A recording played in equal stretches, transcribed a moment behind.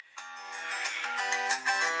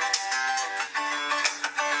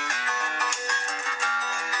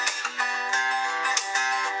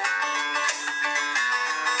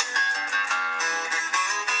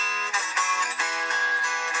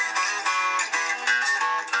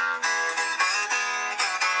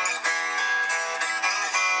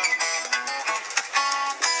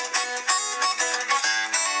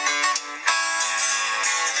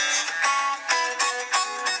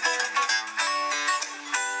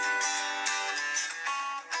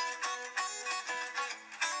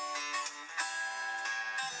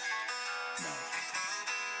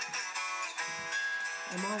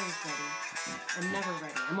I'm never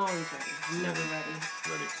ready. I'm always ready. I'm never ready.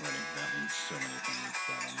 Ready. That means so many things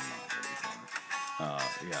that I'm not ready for.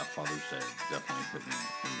 Yeah, Father's Day definitely hit me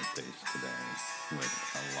in the face today with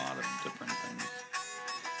a lot of different things.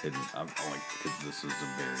 And I'm like, because this is a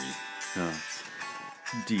very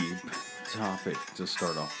deep topic to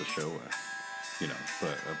start off the show with,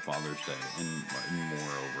 but Father's Day, and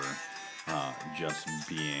moreover, just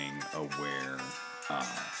being aware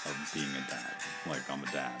of being a dad. Like, I'm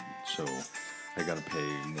a dad, so I gotta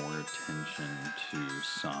pay more attention to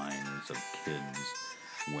signs of kids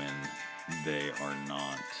when they are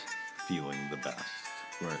not feeling the best.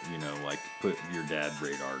 Where, like, put your dad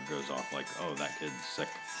radar goes off, like, oh, that kid's sick,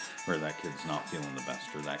 or that kid's not feeling the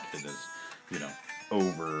best, or that kid is,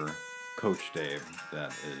 over Coach Dave,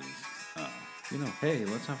 that is, hey,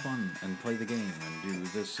 let's have fun and play the game and do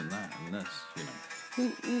this and that and this,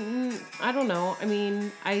 I don't know. I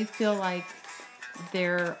mean, I feel like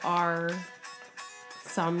there are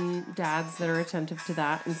some dads that are attentive to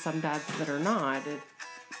that and some dads that are not.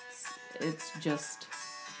 It's just,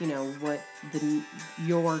 what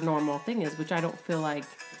your normal thing is, which I don't feel like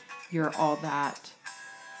you're all that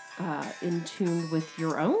in tune with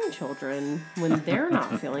your own children when they're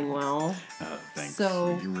not feeling well. Thanks.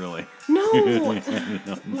 So you really no,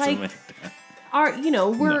 like No,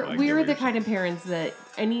 we're the kind of parents that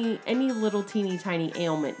any little teeny tiny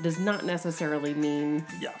ailment does not necessarily mean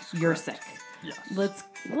Yes, you're correct. sick. Yes.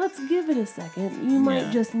 Let's give it a second. You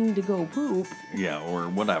might just need to go poop. Yeah, or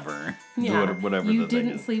whatever. Yeah. Whatever You the thing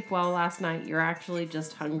didn't is. sleep well last night. You're actually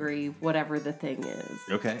just hungry, whatever the thing is.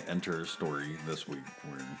 Okay, enter a story this week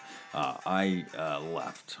where I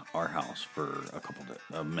left our house for a couple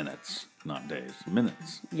of minutes, not days,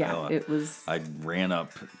 minutes. Yeah, it was... I ran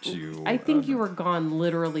up to... I think you were gone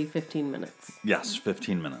literally 15 minutes. Yes,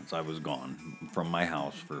 15 minutes. I was gone from my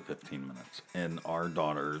house for 15 minutes. And our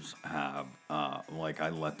daughters have, I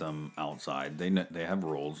let them outside. They have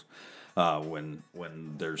rules when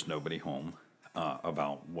there's nobody home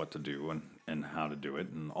about what to do and how to do it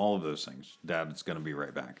and all of those things. Dad's going to be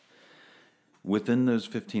right back. Within those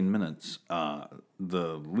 15 minutes,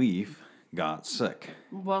 the Leaf got sick.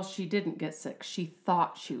 Well, she didn't get sick. She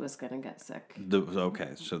thought she was going to get sick.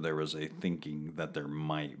 Okay, so there was a thinking that there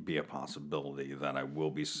might be a possibility that I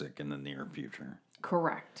will be sick in the near future.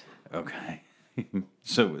 Correct. Okay.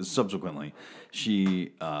 So subsequently,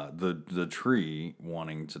 she, the tree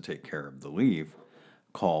wanting to take care of the Leaf,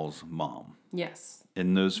 calls Mom. Yes.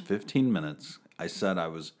 In those 15 minutes, I said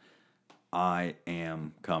I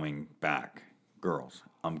am coming back. Girls,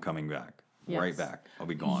 I'm coming back. Yes. Right back. I'll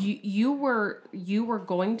be gone. You were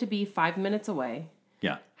going to be 5 minutes away.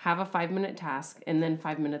 Yeah. Have a 5-minute task and then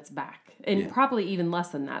 5 minutes back. And probably even less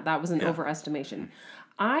than that. That was an overestimation.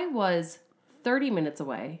 I was 30 minutes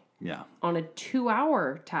away. Yeah. On a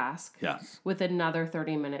 2-hour task. Yes. With another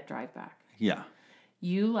 30-minute drive back. Yeah.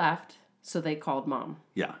 You left, so they called Mom.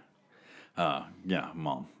 Yeah.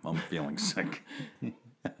 Mom, I'm feeling sick.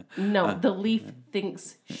 No, the Leaf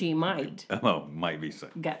thinks she might. Oh, might be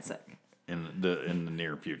sick. Get sick. In the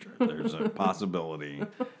near future, there's a possibility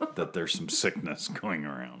that there's some sickness going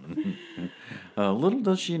around. Little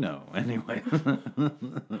does she know. Anyway,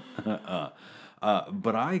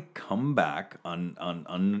 but I come back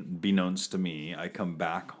unbeknownst to me. I come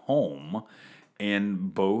back home,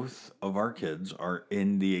 and both of our kids are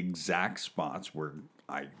in the exact spots where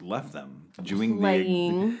I left them, doing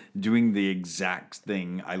the exact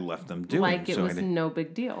thing I left them doing. Like it was no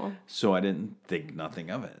big deal. So I didn't think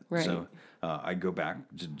nothing of it. Right. So I go back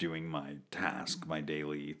to doing my task, my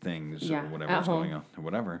daily things, or whatever's going on, or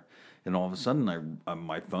whatever. And all of a sudden, I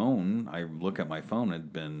look at my phone, it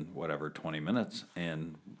had been, 20 minutes,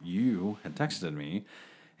 and you had texted me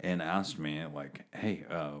and asked me, like, hey,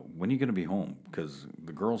 when are you going to be home? Because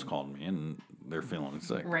the girls called me, and they're feeling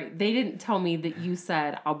sick. Right. They didn't tell me that you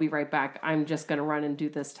said, I'll be right back. I'm just going to run and do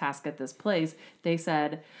this task at this place. They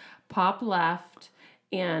said, Pop left,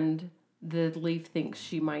 and the Leaf thinks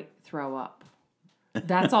she might throw up.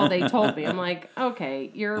 That's all they told me. I'm like, okay,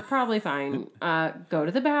 you're probably fine. Go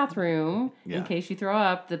to the bathroom in case you throw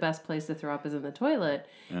up. The best place to throw up is in the toilet.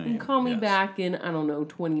 And call me back in,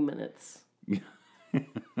 20 minutes.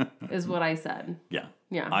 Is what I said. Yeah.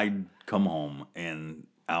 Yeah. I'd come home and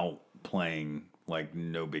out playing like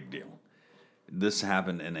no big deal. This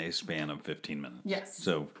happened in a span of 15 minutes. Yes.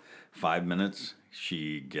 So 5 minutes,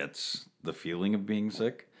 she gets the feeling of being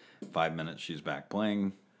sick. 5 minutes, she's back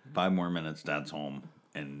playing. 5 more minutes, Dad's home.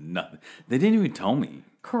 And nothing. They didn't even tell me.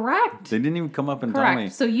 Correct. They didn't even come up and tell me.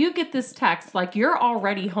 So you get this text, like you're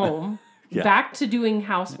already home, back to doing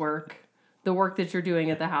housework, the work that you're doing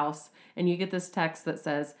at the house, and you get this text that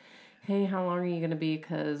says, Hey, how long are you going to be?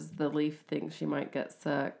 Because the leaf thinks she might get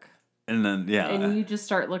sick. And then, yeah. And you just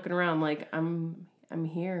start looking around like, I'm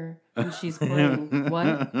here. And she's playing.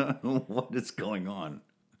 What? What is going on?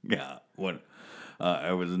 Yeah. What?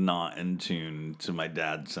 I was not in tune to my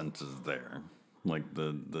dad's senses there. Like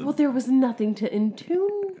the Well, there was nothing to in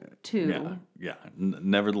tune to. yeah.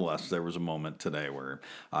 Nevertheless, there was a moment today where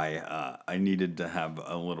I needed to have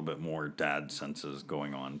a little bit more dad senses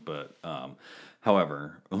going on. But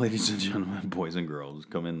however, ladies and gentlemen, boys and girls,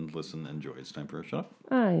 come in, listen, enjoy. It's time for a shut up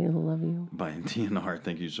I love you. by DNR.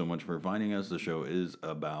 Thank you so much for finding us. The show is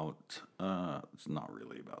about it's not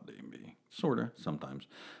really about D&B, sorta sometimes.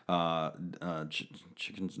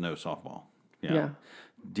 Chickens, no softball. Yeah.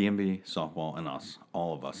 DMB, softball, and us,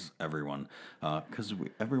 all of us, everyone, because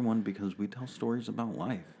we tell stories about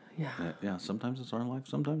life. Yeah. Yeah. Sometimes it's our life,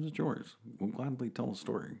 sometimes it's yours. We'll gladly tell a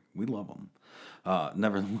story. We love them.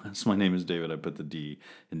 Nevertheless, my name is David. I put the D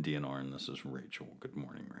in DNR, and this is Rachel. Good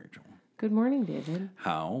morning, Rachel. Good morning, David.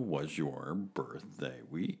 How was your birthday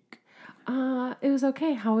week? It was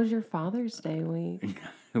okay. How was your Father's Day week?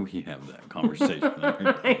 We have that conversation.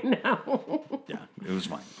 I know. Yeah, it was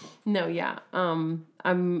fine. No, yeah. I'm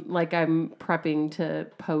prepping to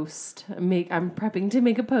post. I'm prepping to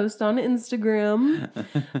make a post on Instagram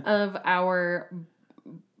of our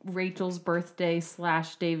Rachel's birthday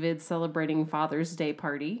 / David celebrating Father's Day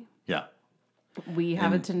party. Yeah. We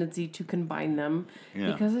have a tendency to combine them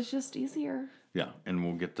Yeah. because it's just easier. Yeah, and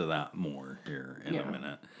we'll get to that more here in a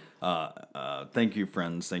minute. Thank you,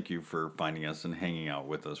 friends. Thank you for finding us and hanging out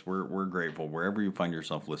with us. We're grateful wherever you find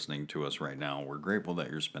yourself listening to us right now. We're grateful that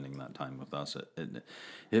you're spending that time with us.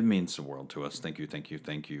 It means the world to us. Thank you, thank you,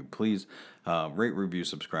 thank you. Please rate, review,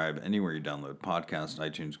 subscribe anywhere you download podcasts: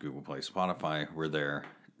 iTunes, Google Play, Spotify. We're there,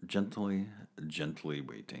 gently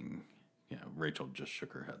waiting. Yeah, Rachel just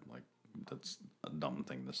shook her head like that's a dumb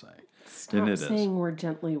thing to say. Stop saying we're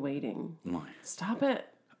gently waiting. Why? Stop it.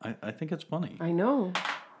 I think it's funny. I know.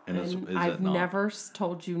 And is I've it not? never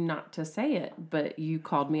told you not to say it, but you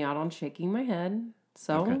called me out on shaking my head.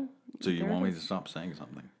 So, Okay. So you want me to stop saying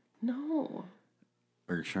something? No.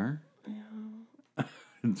 Are you sure? Yeah.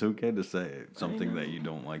 It's okay to say something that you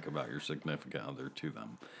don't like about your significant other to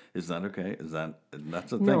them. Is that okay?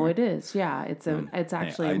 That's a thing? No, it is. Yeah, it's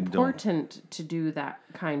actually I important to do that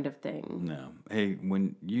kind of thing. No. Hey,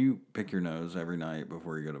 when you pick your nose every night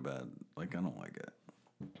before you go to bed, like, I don't like it.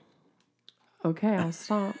 Okay, I'll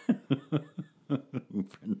stop. Rachel,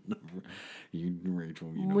 you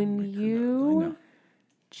don't When pick your nose. I know.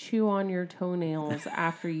 chew on your toenails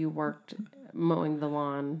after you worked mowing the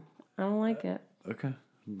lawn, I don't like it. Okay,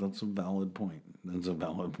 that's a valid point.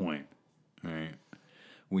 All right.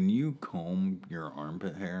 When you comb your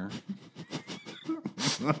armpit hair,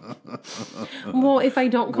 Well, if I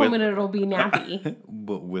don't comb it, it'll be nappy.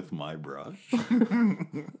 but with my brush,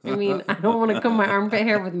 I mean, I don't want to comb my armpit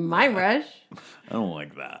hair with my brush. I don't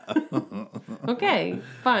like that. Okay,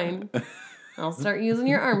 fine. I'll start using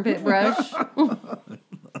your armpit brush.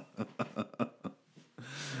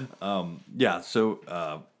 Yeah.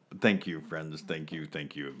 So, thank you, friends. Thank you.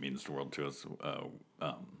 It means the world to us.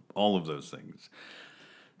 All of those things.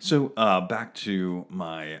 So, back to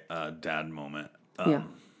my dad moment. Yeah.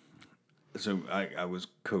 So I was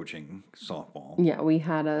coaching softball. Yeah, we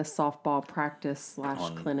had a softball practice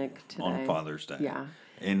 / clinic today. On Father's Day. Yeah.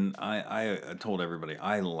 And I told everybody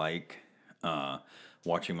I like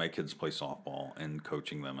watching my kids play softball and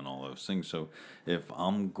coaching them and all those things. So if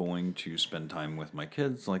I'm going to spend time with my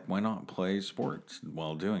kids, like, why not play sports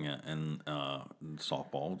while doing it? And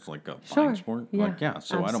softball, it's like a fine sport. Yeah, like, yeah.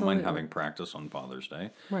 So absolutely. I don't mind having practice on Father's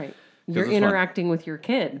Day. Right. You're interacting with your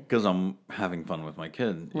kid. Because I'm having fun with my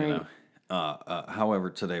kid, you Right. know. However,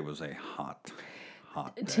 today was a hot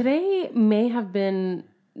day. Today may have been,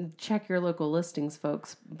 check your local listings,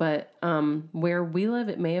 folks, but where we live,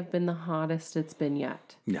 it may have been the hottest it's been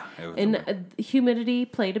yet. Yeah. It was And humidity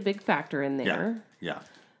played a big factor in there. Yeah.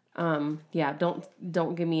 Yeah,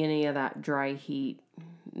 don't give me any of that dry heat,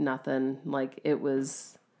 nothing. Like, it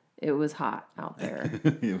was hot out there.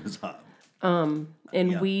 It was hot.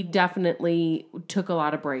 And we definitely took a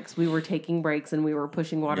lot of breaks. We were taking breaks and we were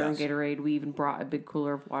pushing water and Yes. Gatorade. We even brought a big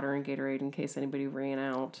cooler of water and Gatorade in case anybody ran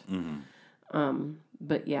out.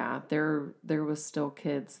 But yeah, there was still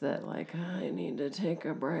kids that like, I need to take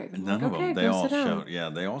a break. I'm None like, of okay, them. They go all sit down. showed. Yeah,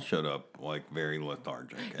 they all showed up like very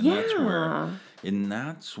lethargic, and Yeah.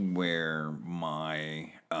 that's where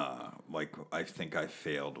my like, I think I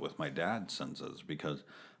failed with my dad's senses, because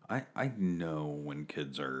I know when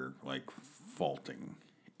kids are like faulting,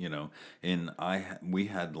 you know. And we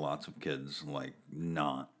had lots of kids like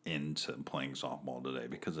not into playing softball today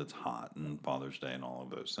because it's hot and Father's Day and all of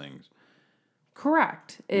those things.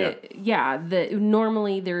 Correct.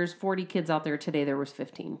 Normally there's 40 kids out there. Today there was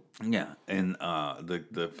 15. Yeah, and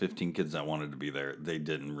the 15 kids that wanted to be there, they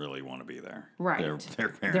didn't really want to be there. Right. Their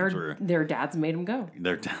parents were. Their dads made them go.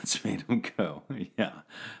 Their dads made them go. Yeah.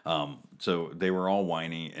 So they were all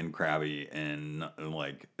whiny and crabby and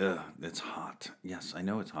like, it's hot. Yes, I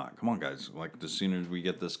know it's hot. Come on, guys. Like, the sooner we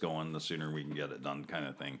get this going, the sooner we can get it done, kind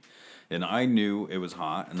of thing. And I knew it was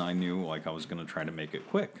hot, and I knew like I was going to try to make it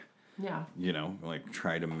quick. Yeah. You know, like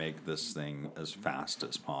try to make this thing as fast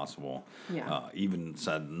as possible. Yeah. Even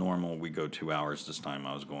said normal we go 2 hours. This time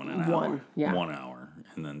I was going an hour. 1 hour,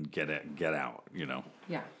 and then get out. You know.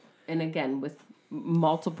 Yeah, and again with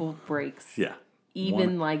multiple breaks. Yeah.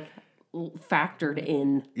 Even factored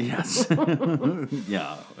in. Yes.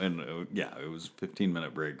 Yeah, and it was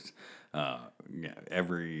 15-minute breaks.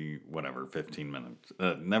 Every 15 minutes.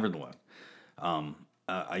 Nevertheless.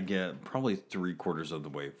 I get probably 3/4 of the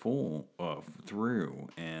way full through,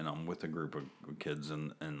 and I'm with a group of kids,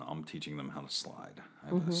 and I'm teaching them how to slide. I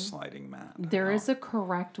have a sliding mat. There is a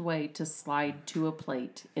correct way to slide to a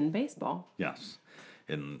plate in baseball. Yes,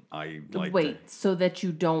 and I like so that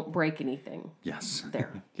you don't break anything. Yes.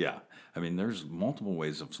 There. Yeah. I mean, there's multiple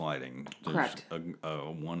ways of sliding. There's Correct.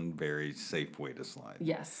 One very safe way to slide.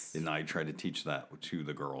 Yes. And I try to teach that to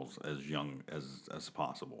the girls as young as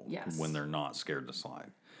possible. Yes. When they're not scared to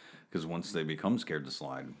slide. Because once they become scared to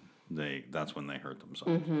slide, that's when they hurt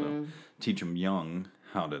themselves. So teach them young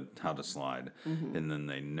how to slide, and then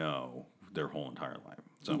they know their whole entire life.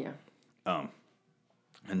 So, yeah.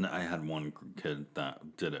 And I had one kid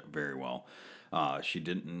that did it very well.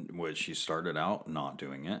 She started out not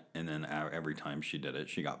doing it, and then every time she did it,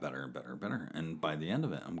 she got better and better and better. And by the end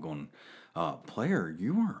of it, I'm going, player,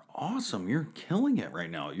 you are awesome. You're killing it right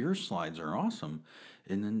now. Your slides are awesome.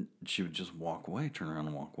 And then she would just walk away, turn around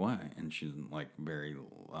and walk away. And she's like very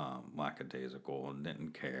lackadaisical and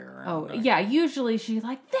didn't care. Oh, yeah. Usually she's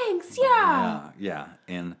like, thanks, yeah. Yeah.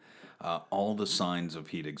 And all the signs of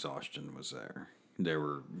heat exhaustion was there. There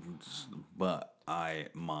were, but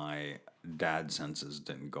my dad senses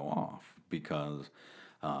didn't go off because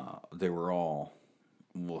they were all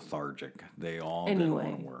lethargic. They all didn't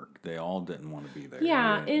want to work. They all didn't want to be there.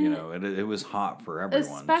 Yeah, it was hot for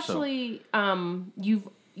everyone. Especially,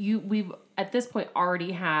 we've at this point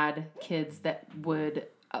already had kids that would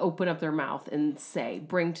open up their mouth and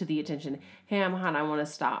bring to the attention, hey, I'm hot, I want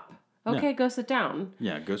to stop. Okay, go sit down.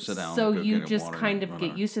 Yeah, go sit down. So you just kind of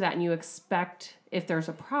get used to that, and you expect, if there's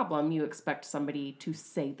a problem, you expect somebody to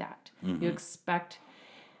say that. You expect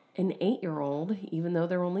an 8-year-old, even though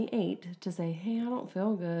they're only 8, to say, hey, I don't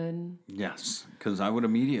feel good. Yes, because I would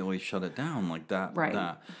immediately shut it down like that.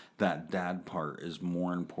 Right. That dad part is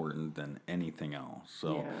more important than anything else.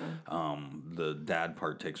 So the dad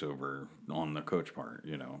part takes over on the coach part,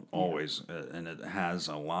 always. And it has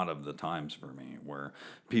a lot of the times for me where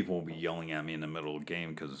people will be yelling at me in the middle of the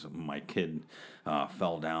game because my kid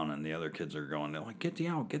fell down and the other kids are going, they're like, get the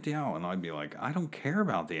out. And I'd be like, I don't care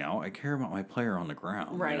about the out. I care about my player on the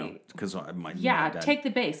ground. Right. Because my dad, take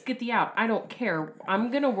the base, get the out. I don't care.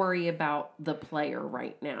 I'm going to worry about the player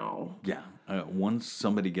right now. Yeah. Once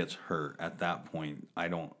somebody gets hurt at that point,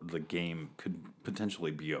 the game could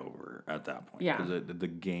potentially be over at that point. Yeah. Because the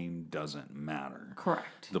game doesn't matter.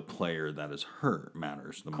 Correct. The player that is hurt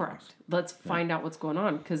matters the most. Let's find out what's going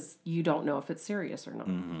on because you don't know if it's serious or not.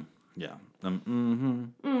 Yeah.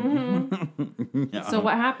 Yeah. So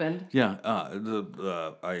what happened? Yeah.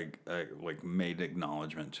 I made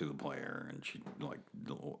acknowledgement to the player, and she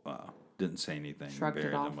didn't say anything. Shrugged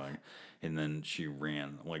it off. And then she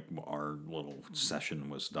ran, our little session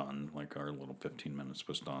was done, our little 15 minutes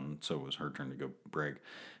was done, so it was her turn to go break,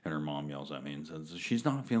 and her mom yells at me and says, she's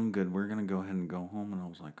not feeling good, we're going to go ahead and go home, and I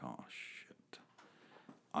was like, oh, shit.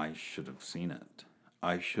 I should have seen it.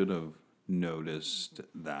 I should have noticed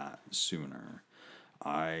that sooner.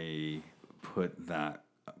 I put that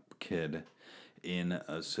kid in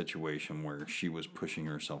a situation where she was pushing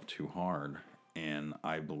herself too hard, and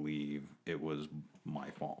I believe it was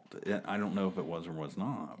my fault. I don't know if it was or was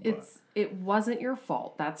not. It wasn't your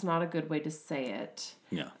fault. That's not a good way to say it.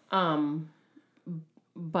 Yeah.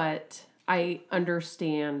 But I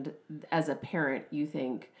understand as a parent, you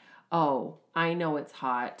think, oh, I know it's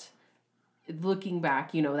hot. Looking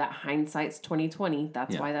back, that hindsight's 20/20.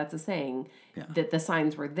 That's why that's a saying. Yeah. That the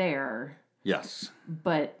signs were there. Yes.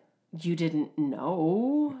 But you didn't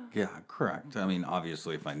know. Yeah, correct. I mean,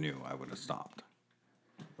 obviously, if I knew, I would have stopped.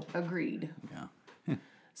 Agreed. Yeah.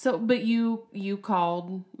 So, but you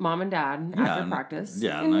called mom and dad after and- practice.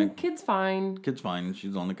 yeah, and and kid's fine. Kid's fine.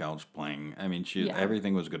 She's on the couch playing. I mean, Yeah.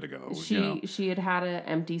 everything was good to go. She had an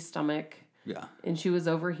empty stomach. Yeah. And she was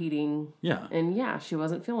overheating. Yeah. And yeah, she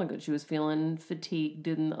wasn't feeling good. She was feeling fatigued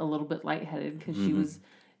and a little bit lightheaded because she was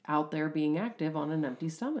out there being active on an empty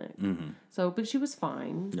stomach. So, but she was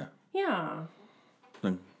fine. Yeah. Yeah.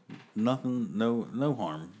 So, nothing, no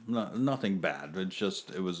harm, nothing bad.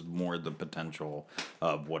 It was more the potential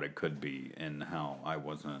of what it could be and how I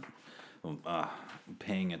wasn't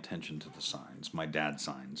paying attention to the signs, my dad's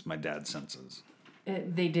senses.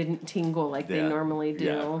 They didn't tingle like they normally do.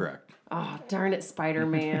 Yeah, correct. Oh, darn it,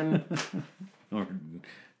 Spider-Man. Or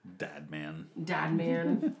Dad Man. Dad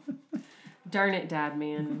Man. Darn it, Dad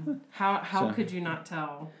Man. How could you not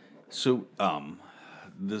tell? So,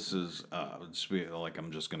 this is like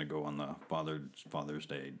I'm just gonna go on the Father's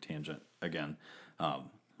Day tangent again.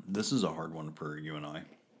 This is a hard one for you and I,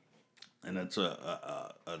 and it's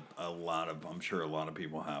a lot of, I'm sure a lot of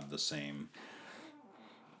people have the same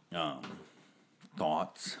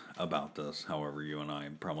thoughts about this. However, you and I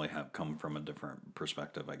probably have come from a different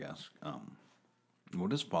perspective, I guess. What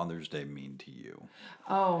does Father's Day mean to you?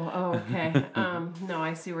 Oh, okay. No,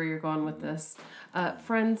 I see where you're going with this.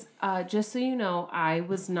 Friends, just so you know, I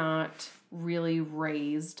was not really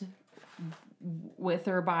raised with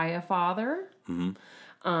or by a father.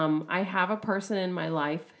 I have a person in my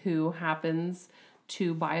life who happens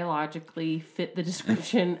to biologically fit the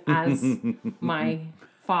description as my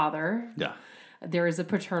father. Yeah. There is a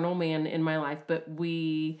paternal man in my life, but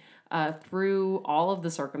we, through all of the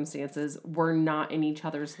circumstances, were not in each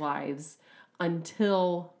other's lives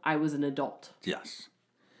until I was an adult. Yes.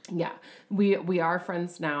 Yeah, we are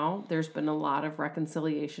friends now. There's been a lot of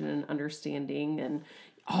reconciliation and understanding and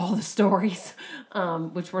all the stories,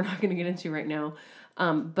 which we're not going to get into right now.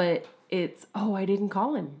 But it's, I didn't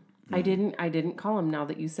call him. I didn't call him now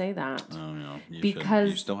that you say that. Oh, no.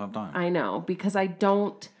 You still have time. I know, because I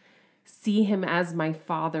don't see him as my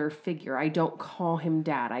father figure. I don't call him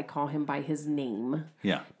dad. I call him by his name.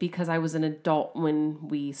 Yeah. Because I was an adult when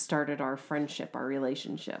we started our friendship, our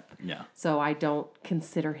relationship. Yeah. So I don't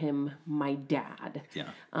consider him my dad. Yeah.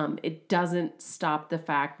 It doesn't stop the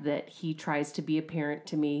fact that he tries to be a parent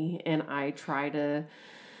to me, and I try to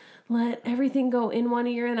let everything go in one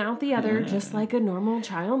ear and out the other, just like a normal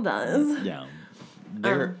child does. Yeah.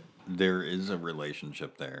 There is a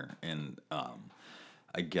relationship there, and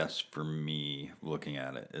I guess for me, looking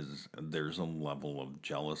at it, is there's a level of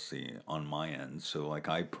jealousy on my end. So, like,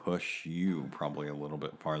 I push you probably a little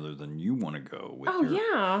bit farther than you want to go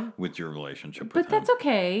with your relationship with him. But that's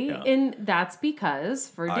okay. Yeah. And that's because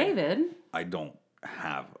for David, I don't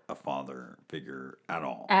have a father figure at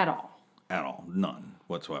all. At all. None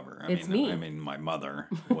whatsoever. It's me. I mean, my mother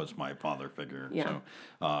was my father figure. Yeah.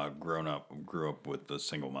 So, grew up with a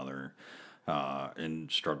single mother.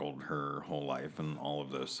 And struggled her whole life and all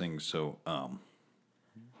of those things. So,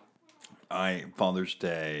 Father's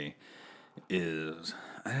Day is,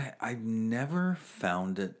 I've never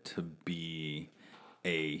found it to be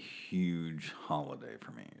a huge holiday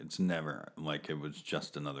for me. It's never like it was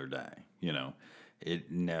just another day,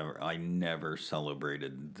 I never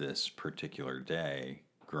celebrated this particular day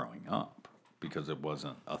growing up, because it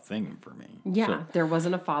wasn't a thing for me. Yeah, So, there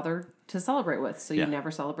wasn't a father to celebrate with, so you Yeah.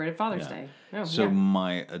 never celebrated Father's Yeah. Day. Oh, So yeah.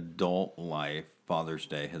 my adult life, Father's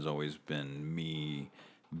Day has always been me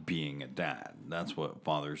being a dad. That's what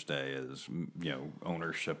Father's Day is,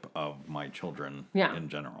 ownership of my children in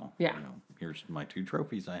general. Yeah. Here's my 2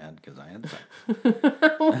 trophies I had because I had sex.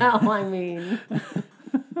 Well, I mean,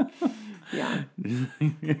 yeah.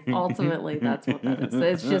 Ultimately, that's what that is.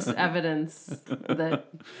 It's just evidence that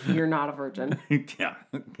you're not a virgin. Yeah.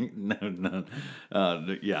 No.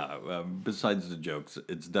 Besides the jokes,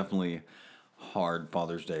 it's definitely hard.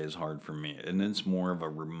 Father's Day is hard for me. And it's more of a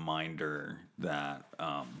reminder that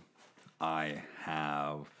I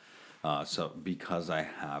have, because I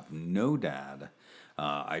have no dad,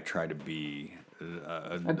 I try to be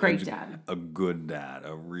A great dad. a good dad,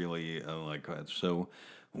 a really, so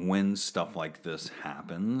when stuff like this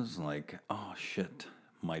happens, like, oh shit,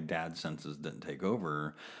 my dad's senses didn't take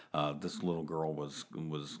over. This little girl was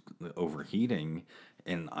overheating,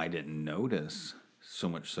 and I didn't notice. So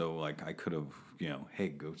much so, like, I could have, hey,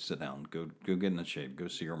 go sit down, go get in the shade, go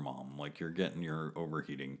see your mom. Like, you're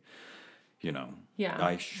overheating. Yeah.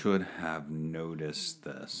 I should have noticed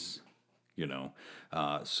this.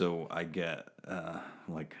 So I get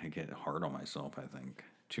hard on myself, I think,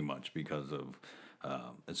 too much because of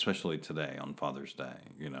especially today on Father's Day.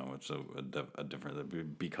 It's a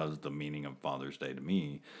different, because the meaning of Father's Day to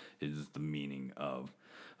me is the meaning of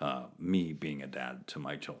me being a dad to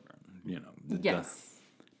my children. Yes.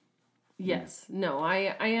 Yes. No,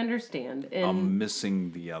 I understand. And I'm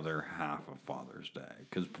missing the other half of Father's Day,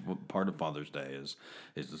 because part of Father's Day is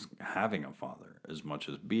having a father as much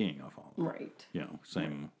as being a father. right.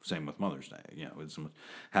 Same with Mother's Day. It's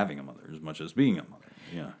having a mother as much as being a mother.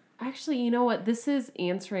 Yeah. Actually, you know what? This is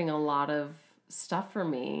answering a lot of stuff for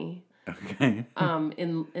me. Okay.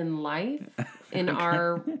 In life, in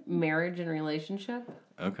our marriage and relationship.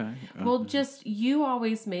 Okay. Well, just you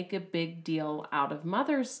always make a big deal out of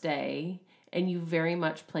Mother's Day, and you very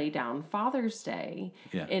much play down Father's Day.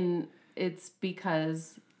 Yeah. And it's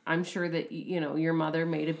because I'm sure that your mother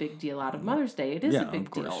made a big deal out of Mother's Day. It is a big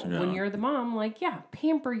of course, deal yeah. when you're the mom.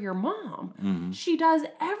 Pamper your mom. She does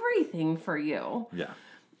everything for you. Yeah.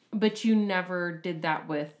 But you never did that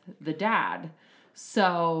with the dad.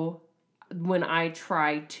 So when I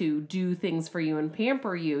try to do things for you and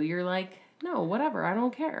pamper you, you're like, no, whatever, I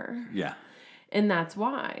don't care. Yeah. And that's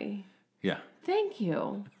why. Yeah. Thank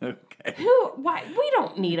you. Okay. Why? We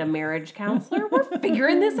don't need a marriage counselor. We're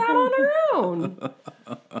figuring this out on our own.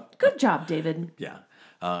 Good job, David. Yeah.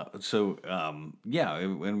 And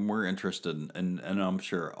we're interested and I'm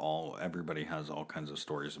sure everybody has all kinds of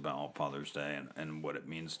stories about Father's Day and what it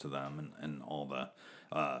means to them and all the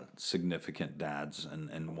significant dads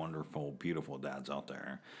and wonderful, beautiful dads out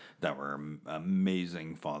there that were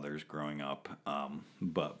amazing fathers growing up.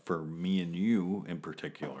 But for me and you in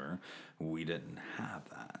particular, we didn't have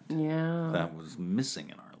that. Yeah. That was missing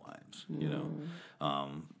in our lives,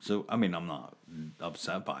 So, I mean, I'm not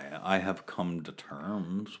upset by it. I have come to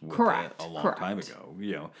terms with it a long time ago.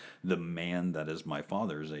 The man that is my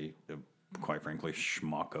father is a quite frankly,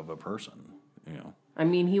 schmuck of a person, I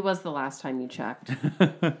mean, he was the last time you checked.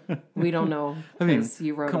 We don't know.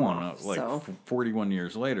 You wrote come him on, off, 41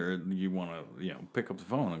 years later, you want to, pick up the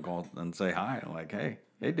phone and call and say hi, like, hey,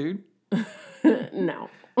 dude. No.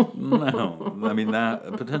 No, I mean,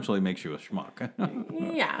 that potentially makes you a schmuck.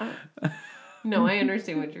 Yeah. No, I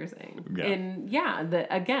understand what you're saying. Yeah.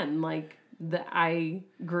 And I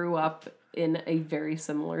grew up in a very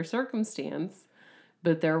similar circumstance,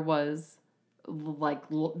 but there was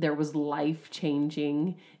life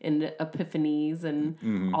changing and epiphanies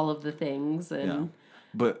and all of the things and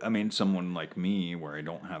But I mean, someone like me, where I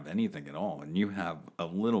don't have anything at all, and you have a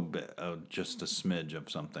little bit of just a smidge of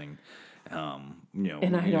something, And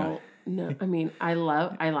I don't know. I mean, I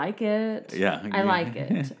like it. Yeah. I like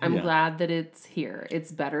it. I'm Yeah. glad that it's here.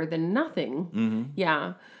 It's better than nothing. Mm-hmm.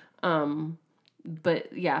 Yeah.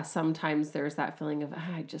 But yeah, sometimes there's that feeling of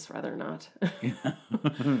I'd just rather not.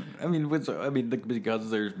 I mean, because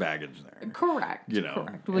there's baggage there. Correct.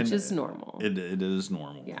 Correct. Which is normal. It is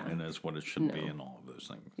normal. Yeah. And it's what it should be in all of those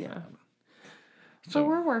things. Yeah. So But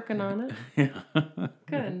we're working on it. Yeah.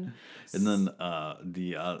 Good. And then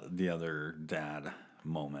the other dad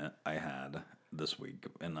moment I had this week,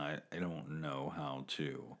 and I don't know how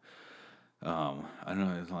to. I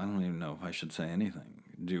don't even know if I should say anything.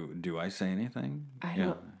 Do I say anything? I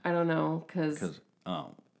don't know because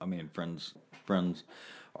I mean, friends.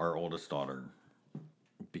 Our oldest daughter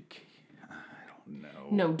I don't know.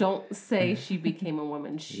 No, don't say she became a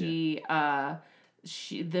woman. She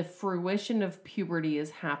the fruition of puberty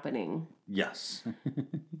is happening. Yes.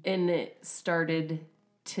 And it started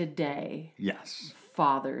today. Yes.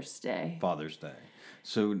 Father's Day.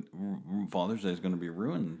 So Father's Day is going to be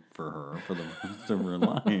ruined for her for the rest of her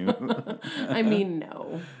life. I mean,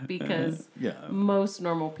 no, because most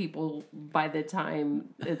normal people, by the time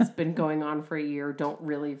it's been going on for a year, don't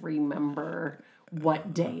really remember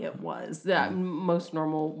what day it was. Most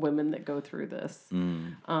normal women that go through this.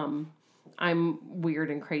 I'm weird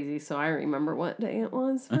and crazy, so I remember what day it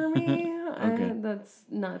was for me. Okay. That's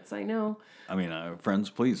nuts, I know. I mean, friends,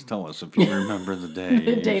 please tell us if you remember the day.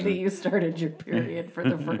 The day that you started your period for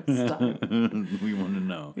the first time. We want to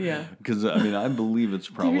know. Yeah. Because, I mean, I believe it's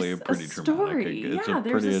probably There's a pretty a dramatic. story. It's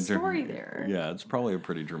There's a story there. Yeah, it's probably a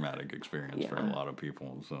pretty dramatic experience for a Yeah. lot of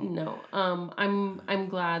people. So No, I'm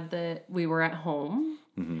glad that we were at home.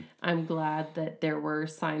 Mm-hmm. I'm glad that there were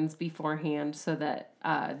signs beforehand so that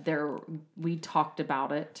we talked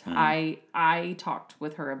about it. Mm-hmm. I talked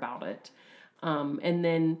with her about it. And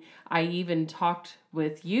then I even talked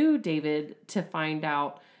with you, David, to find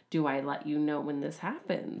out, do I let you know when this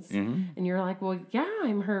happens? Mm-hmm. And you're like, well, yeah,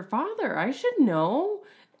 I'm her father. I should know.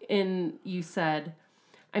 And you said,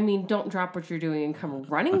 I mean, don't drop what you're doing and come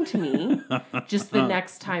running to me. Just the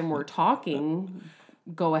next time we're talking,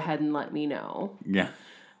 go ahead and let me know. yeah.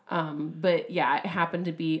 But yeah, it happened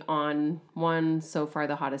to be on 1, so far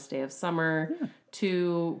the hottest day of summer.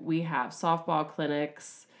 2, we have softball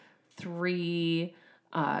clinics. 3,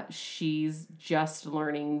 she's just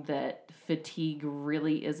learning that fatigue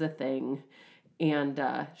really is a thing. And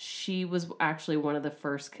she was actually one of the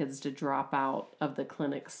first kids to drop out of the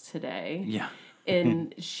clinics today. Yeah.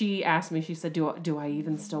 And she asked me, she said, do I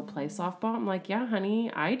even still play softball? I'm like, yeah,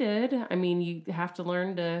 honey, I did. I mean, you have to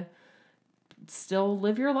learn to still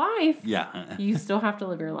live your life. Yeah. You still have to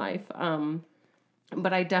live your life.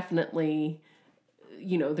 But I definitely,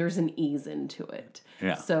 there's an ease into it.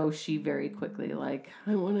 Yeah. So she very quickly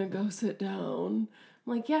I want to go sit down.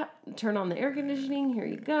 I'm like, yeah, turn on the air conditioning. Here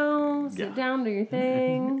you go. Sit down, do your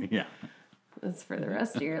thing. Yeah. That's for the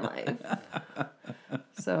rest of your life.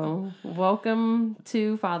 So welcome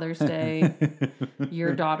to Father's Day.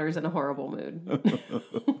 Your daughter's in a horrible mood.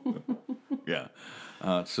 Yeah.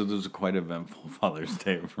 So there's quite eventful Father's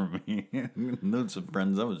Day for me. Notes of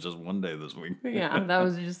friends, that was just one day this week. Yeah, that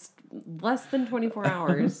was just less than 24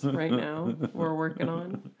 hours right now we're working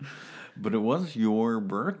on. But it was your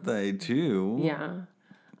birthday, too. Yeah.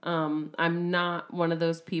 I'm not one of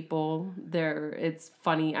those people it's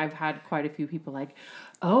funny. I've had quite a few people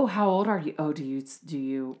oh, how old are you? Oh, do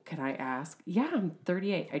you, can I ask? Yeah, I'm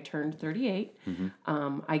 38. I turned 38.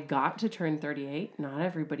 Mm-hmm. I got to turn 38. Not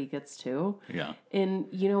everybody gets to. Yeah. And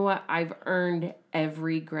you know what? I've earned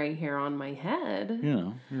every gray hair on my head.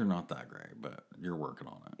 You're not that gray, but you're working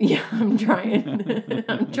on it. Yeah, I'm trying.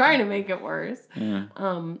 I'm trying to make it worse. Yeah.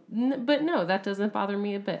 But no, that doesn't bother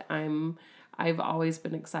me a bit. I've always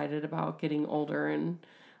been excited about getting older and,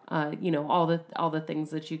 all the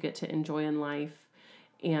things that you get to enjoy in life.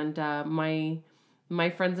 And my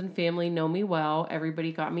friends and family know me well.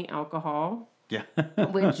 Everybody got me alcohol, Yeah.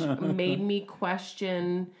 which made me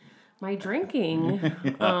question my drinking.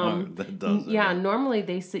 That does. Yeah, normally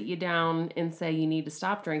they sit you down and say you need to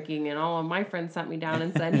stop drinking, and all of my friends sat me down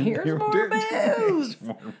and said, "Here's more booze."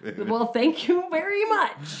 Well, thank you very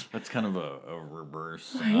much. That's kind of a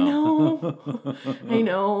reverse. I know, I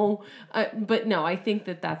know, but no, I think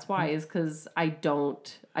that's why is because I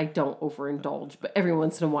don't overindulge, but every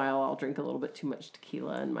once in a while I'll drink a little bit too much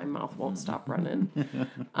tequila and my mouth won't stop running.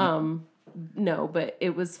 No, but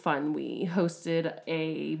it was fun. We hosted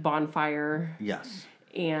a bonfire. Yes.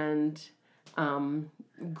 And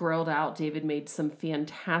grilled out. David made some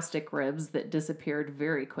fantastic ribs that disappeared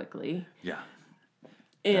very quickly. Yeah.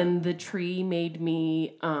 And the tree made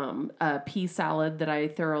me a pea salad that I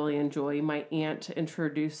thoroughly enjoy. My aunt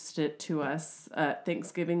introduced it to us at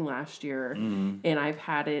Thanksgiving last year, and I've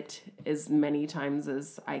had it as many times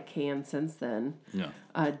as I can since then. Yeah.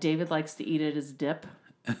 David likes to eat it as dip.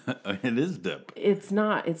 It is dip. It's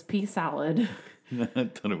not. It's pea salad. I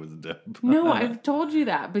thought it was dip. No, I've told you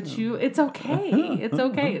that, but it's okay. It's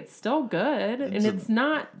okay. It's still good, and it's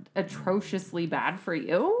not atrociously bad for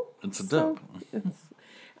you. It's a dip.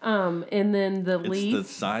 And then the leaf. It's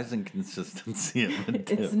the size and consistency of a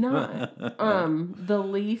dip. It's not. The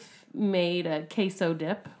leaf made a queso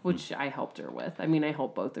dip, which I helped her with. I mean, I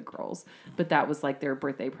helped both the girls, but that was like their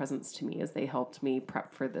birthday presents to me as they helped me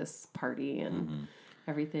prep for this party and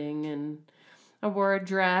everything. And I wore a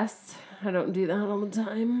dress. I don't do that all the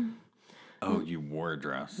time. Oh, you wore a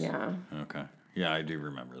dress? Yeah. Okay. Yeah, I do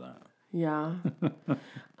remember that. Yeah.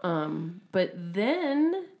 But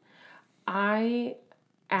then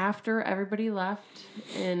after everybody left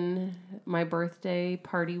and my birthday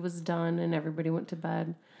party was done and everybody went to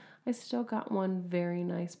bed, I still got one very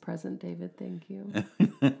nice present, David. Thank you.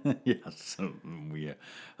 Yes, so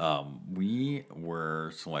we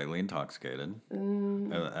were slightly intoxicated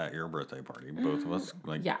at your birthday party. Both of us,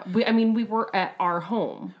 Yeah, we were at our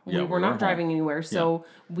home. Yeah, we were not driving home. anywhere, so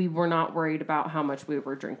we were not worried about how much we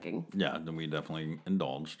were drinking. Yeah, then we definitely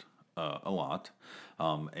indulged a lot.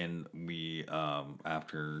 And we,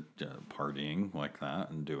 after partying like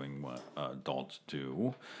that and doing what adults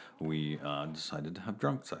do, we decided to have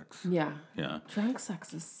drunk sex. Yeah. Yeah. Drunk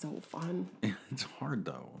sex is so fun. It's hard,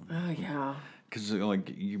 though. Oh, yeah. Because,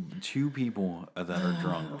 two people that are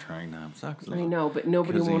drunk trying to have sex. I know, but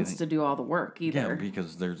nobody wants to do all the work either. Yeah,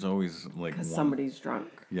 because there's always, somebody's drunk.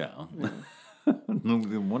 Yeah.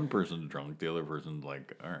 One person's drunk, the other person's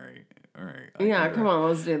like, all right. Yeah, come on,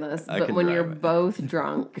 let's do this. But when you're both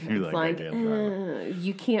drunk, You're it's like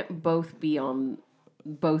you can't both be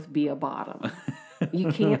a bottom.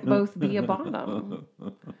 You can't both be a bottom.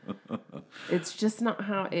 It's just not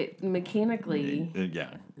how it mechanically.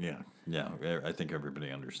 Yeah. I think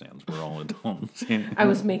everybody understands. We're all adults. I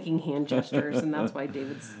was making hand gestures, and that's why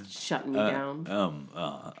David's shutting me down.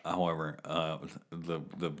 However,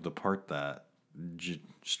 the part that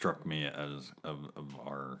struck me as of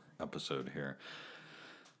our episode here.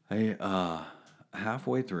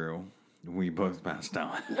 Halfway through, we both passed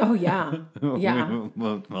out. Oh, yeah. Yeah. We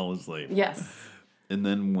both fell asleep. Yes. And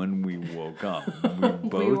then when we woke up, we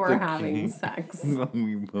both We were having sex.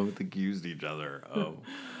 We both accused each other of,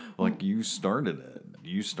 like, you started it.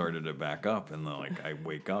 You started it back up, and then, like, I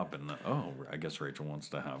wake up, and I guess Rachel wants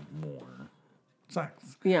to have more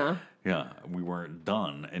sex. Yeah. Yeah, we weren't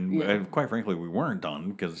done, and Yeah. quite frankly, we weren't done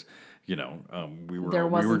because we were There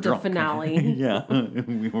wasn't we were a drunk. finale. Yeah,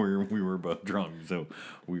 we were both drunk, so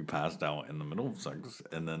we passed out in the middle of sex,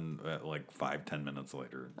 and then like 5-10 minutes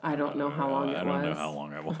later, I don't know how long it I don't know was. how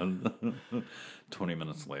long it was. 20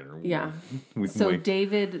 minutes later, Yeah. we So wake-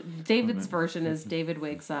 David's version is David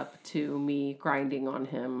wakes up to me grinding on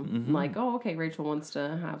him. Mm-hmm. Like, oh, okay, Rachel wants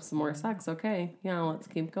to have some more sex. Okay, yeah, let's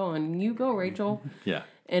keep going. You go, Rachel. yeah.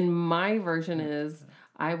 And my version is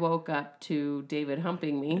I woke up to David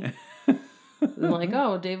humping me. Like,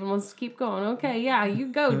 oh, David wants to keep going. Okay, yeah, you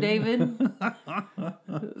go, David.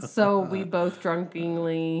 So we both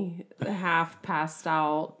drunkenly, half passed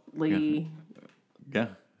outly, Yeah,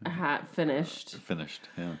 finished. finished.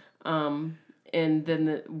 Yeah. And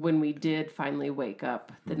then when we did finally wake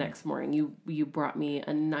up the next morning, you brought me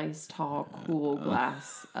a nice, tall, cool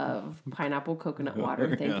glass of pineapple coconut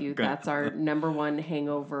water. Thank you. okay. That's our number one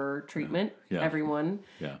hangover treatment. Yeah. Everyone,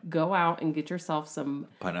 Yeah. go out and get yourself some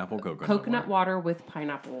Pineapple coconut water with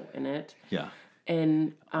pineapple in it. Yeah.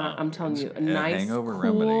 And I'm telling you, a a nice, hangover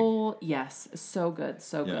cool, yes, so good,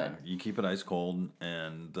 so Yeah, good. you keep it ice cold,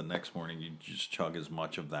 and the next morning you just chug as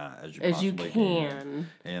much of that as you As you possibly can.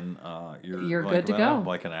 and You're like good to about, go.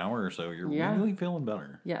 like an hour or so. You're Yeah. really feeling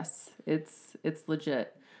better. Yes, it's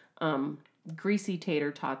legit. Greasy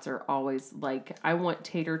tater tots are always like, I want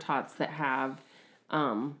tater tots that have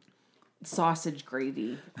sausage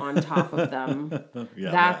gravy on top of them.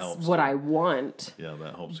 Yeah, that That's helps. what I want. Yeah,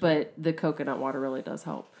 that helps. But the coconut water really does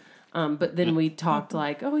help. But then we talked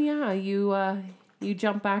like, oh yeah, you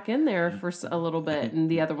jump back in there for a little bit,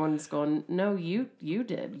 and the other one's going, no, you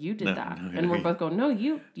did that, and we're both going, no,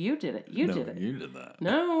 you did it, you no, did it, you did that.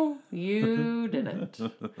 no, you didn't.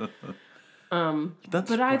 That's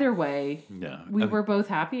But either way, yeah, we were both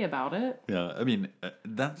happy about it. yeah. I mean,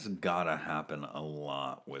 that's gotta happen a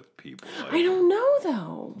lot with people. Like, I don't know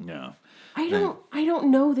though. yeah, I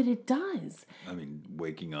don't know that it does. I mean,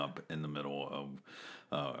 waking up in the middle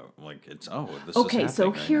of like it's this Okay, is so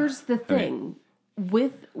happening right here's now. the thing.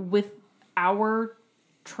 With our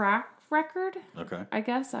track record, Okay. I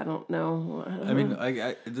guess, I don't know. I mean,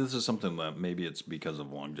 I this is something that maybe it's because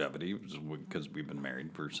of longevity, because we've been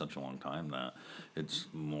married for such a long time that it's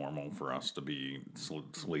normal for us to be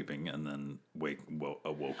sleeping and then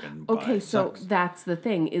awoken. Okay, by so sex. that's the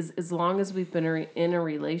thing is, as long as we've been in a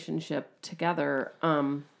relationship together,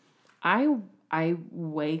 I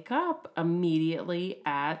wake up immediately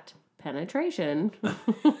at penetration.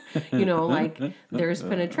 Like there's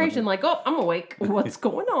penetration, like, oh, I'm awake. What's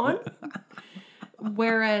going on?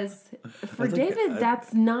 Whereas for David,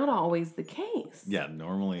 that's not always the case. Yeah,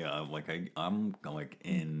 normally, I'm like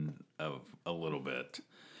in of a little bit,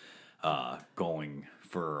 going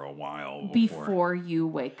for a while Before you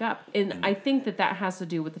wake up. And I think that has to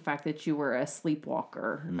do with the fact that you were a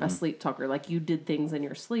sleepwalker, a sleep talker. Like you did things in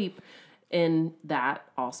your sleep, and that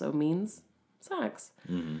also means sex.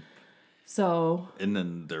 Mm-hmm. So. And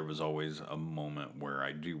then there was always a moment where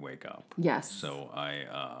I do wake up. Yes. So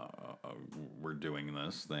we're doing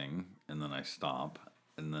this thing, and then I stop,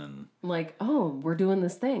 and then Like, oh, we're doing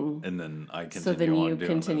this thing. and then I continue. So then on you doing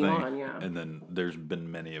continue the thing. on, yeah. And then there's been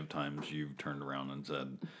many of times you've turned around and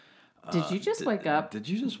said, Did you just wake up? Did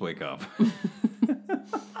you just wake up?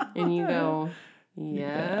 And you go,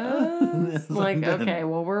 yes. Like, okay,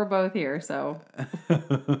 well, we're both here, so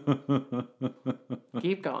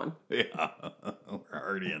keep going. Yeah, we're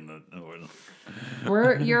already in the.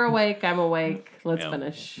 You're awake, I'm awake. Let's Yeah.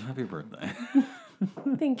 finish. Happy birthday.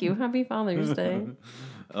 Thank you. Happy Father's Day.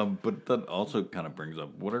 But that also kind of brings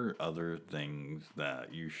up, what are other things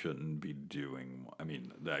that you shouldn't be doing? I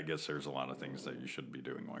mean, I guess there's a lot of things that you shouldn't be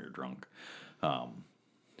doing while you're drunk.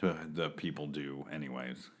 That people do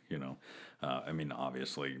anyways, I mean,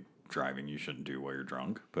 obviously, driving you shouldn't do while you're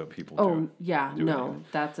drunk, but people do. Oh, yeah, do no, anyway.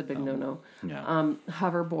 that's a big no-no. Yeah.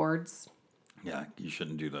 Hoverboards, Yeah, you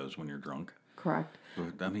shouldn't do those when you're drunk. correct.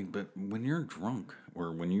 But when you're drunk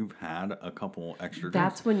or when you've had a couple extra drinks.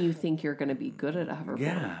 That's when you think you're going to be good at a hoverboard.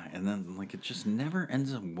 Yeah, and then it just never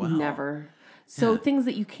ends up well. Never. So things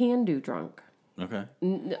that you can do drunk. Okay.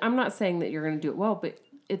 I'm not saying that you're going to do it well, but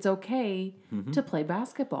it's okay Mm-hmm. to play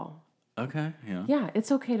basketball. Okay. Yeah. Yeah,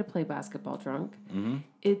 it's okay to play basketball drunk.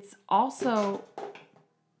 It's also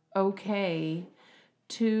okay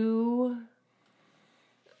to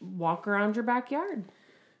walk around your backyard.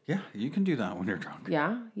 Yeah, you can do that when you're drunk.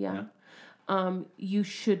 Yeah. You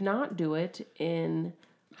should not do it in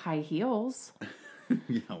high heels.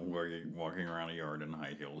 Yeah, walking around a yard in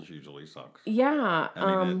high heels usually sucks. Yeah,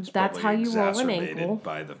 I mean, it's that's how probably you roll an exacerbated ankle.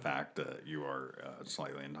 by the fact that you are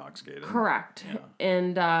slightly intoxicated. Correct. Yeah.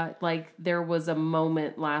 And like there was a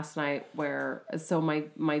moment last night where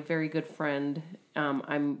my very good friend,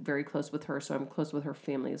 I'm very close with her, so I'm close with her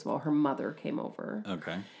family as well. Her mother came over,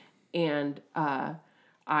 Okay. and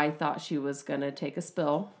I thought she was gonna take a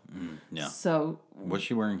spill. Yeah. So, Was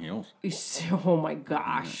she wearing heels? oh my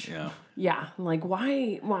gosh. Yeah. Yeah, like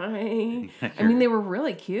why? I mean, they were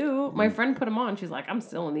really cute. My friend put them on. She's like, "I'm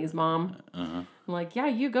still in these, Mom." I'm like, "Yeah,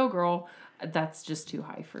 you go, girl." That's just too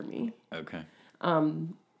high for me. Okay.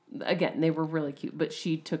 Again, they were really cute, but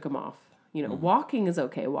she took them off. You know, walking is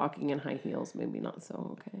okay. Walking in high heels, maybe not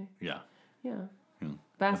so okay. Yeah. Yeah.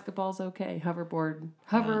 Basketball's okay.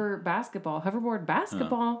 Hoverboard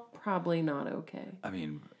basketball, probably not okay. I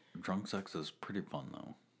mean, drunk sex is pretty fun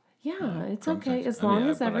though. Yeah, it's Drunk okay sex. as long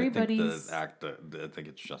as but everybody's. I think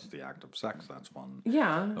it's just the act of sex that's fun.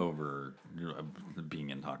 Yeah, Over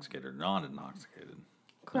being intoxicated or not intoxicated.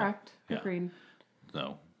 correct. Yeah. Agreed.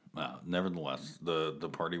 So, nevertheless, the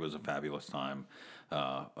party was a fabulous time.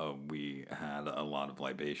 We had a lot of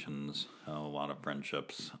libations, a lot of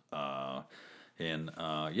friendships, and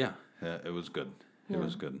it was good. It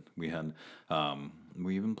was good. We had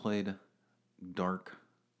we even played dark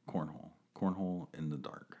cornhole in the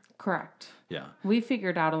dark. Correct. Yeah. We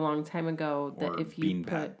figured out a long time ago that Or if you beanbag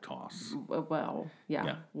put, toss.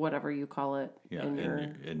 yeah, whatever you call it in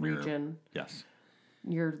your region, yes.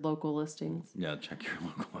 your local listings, Yeah, check your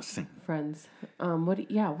local listing. friends.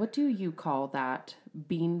 What do you call that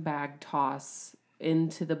beanbag toss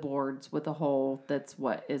into the boards with a hole that's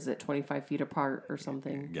 25 feet apart or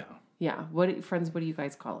something? Yeah. Yeah. Friends, what do you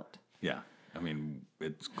guys call it? Yeah. I mean,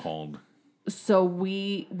 it's called. So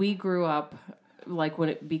we grew up, like when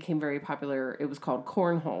it became very popular, it was called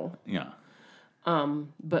cornhole. Yeah.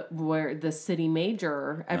 But where the city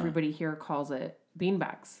major, everybody here calls it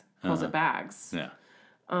beanbags, calls it bags. Yeah.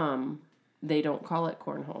 They don't call it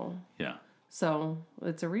cornhole. Yeah. So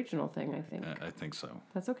it's a regional thing, I think. I think so.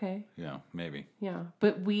 That's okay. Yeah, maybe. Yeah.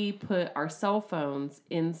 But we put our cell phones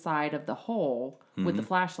inside of the hole with the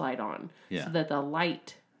flashlight on Yeah. so that the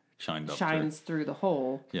light shines through the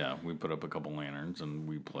hole. Yeah, we put up a couple lanterns and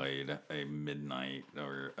we played a midnight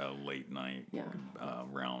or a late night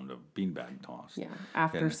round of beanbag toss. Yeah.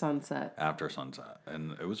 After sunset. After sunset.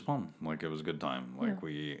 And it was fun. Like, it was a good time. Like,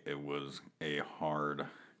 it was a hard...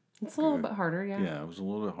 It's a little bit harder, yeah. Yeah, it was a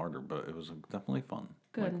little bit harder, but it was definitely fun.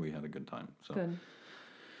 Good. Like, we had a good time. So. Good.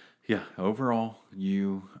 Yeah, overall,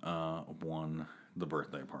 you won the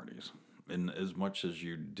birthday parties. In as much as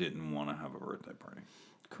you didn't want to have a birthday party.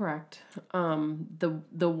 Correct.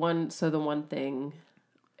 The one thing,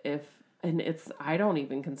 I don't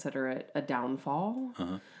even consider it a downfall.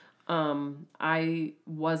 I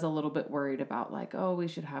was a little bit worried about like, oh, we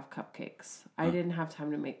should have cupcakes. I didn't have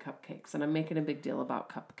time to make cupcakes, and I'm making a big deal about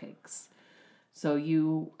cupcakes. So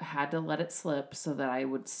you had to let it slip so that I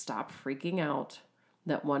would stop freaking out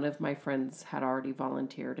that one of my friends had already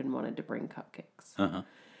volunteered and wanted to bring cupcakes.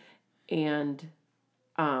 And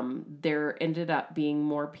there ended up being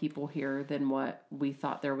more people here than what we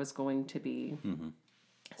thought there was going to be.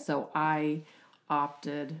 So I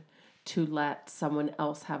opted to let someone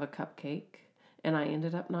else have a cupcake, and I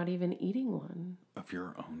ended up not even eating one. Of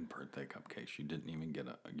your own birthday cupcakes. You didn't even get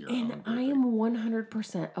your And own birthday. I am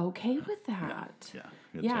 100% okay with that.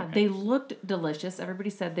 Yeah. They looked delicious. Everybody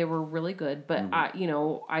said they were really good, but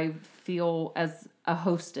I feel as a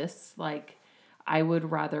hostess like I would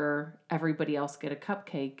rather everybody else get a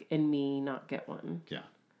cupcake and me not get one. Yeah.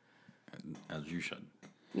 As you should.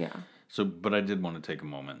 Yeah. So, but I did want to take a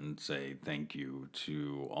moment and say thank you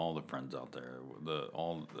to all the friends out there.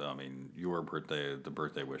 Your birthday, the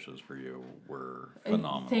birthday wishes for you were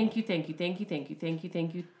phenomenal. Thank you.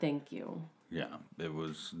 Yeah, it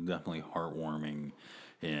was definitely heartwarming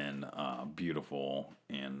and beautiful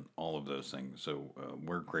and all of those things. So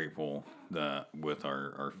we're grateful that with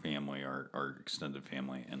our family, our extended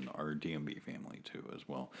family, and our DMB family too as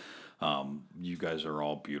well. You guys are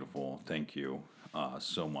all beautiful. Thank you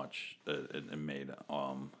so much. It made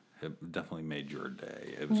it definitely made your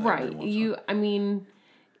day. It was right.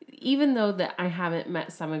 Even though that I haven't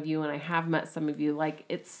met some of you and I have met some of you, like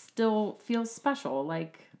it still feels special.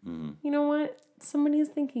 Like you know what? Somebody's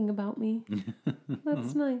thinking about me.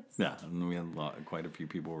 That's nice. Yeah, and we had quite a few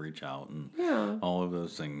people reach out and yeah. all of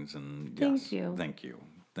those things. And Thank you. Thank you.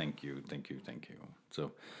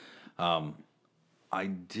 So, I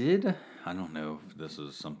don't know if this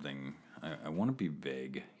is something, I want to be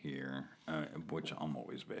vague here, which I'm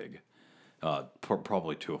always vague.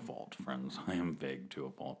 Probably to a fault, friends. I am vague to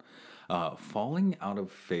a fault. Falling out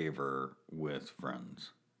of favor with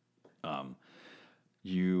friends.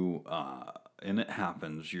 And it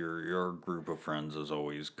happens. Your group of friends is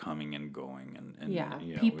always coming and going, and Yeah.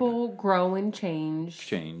 you know, People grow and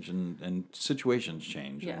change. and situations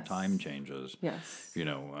change, and Yes. time changes. Yes.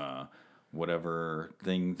 Whatever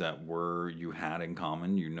things that you had in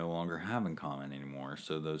common, you no longer have in common anymore.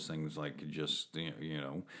 So those things, like, just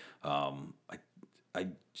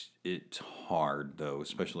it's hard though,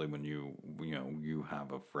 especially when you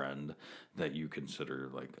have a friend that you consider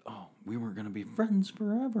like, oh, we were gonna be friends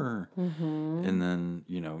forever, and then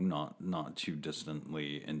not too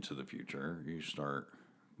distantly into the future, you start,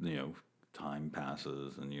 time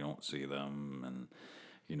passes and you don't see them, and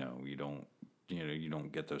you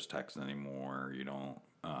don't get those texts anymore. You don't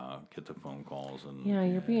get the phone calls, and Yeah,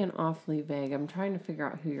 you're being awfully vague. I'm trying to figure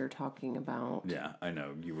out who you're talking about. yeah, I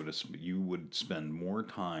know you would spend more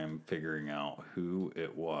time figuring out who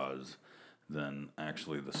it was than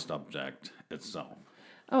actually the subject itself.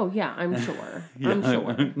 Oh yeah, I'm sure. I'm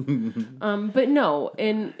sure. But no,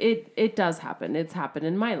 and it does happen. It's happened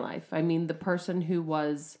in my life. I mean, the person who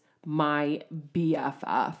was my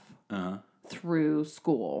BFF through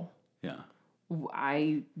school. Yeah.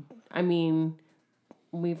 I mean,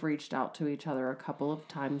 we've reached out to each other a couple of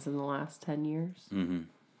times in the last 10 years. Mm-hmm.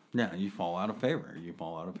 Yeah, you fall out of favor.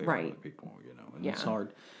 Right. With people, and it's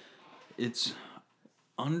hard. It's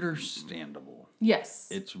understandable. Yes.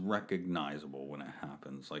 It's recognizable when it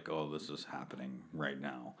happens, like, oh, this is happening right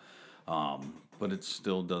now. But it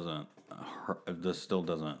still doesn't hurt. This still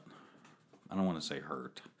doesn't, I don't want to say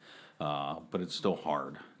hurt, but it's still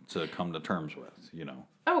hard to come to terms with,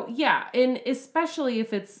 Oh, yeah. And especially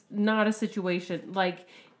if it's not a situation like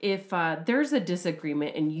if there's a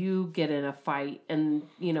disagreement and you get in a fight and,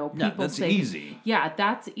 people that's say... easy. Yeah,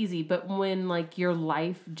 that's easy. But when, like, your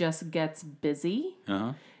life just gets busy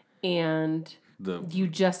and you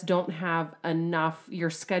just don't have enough, your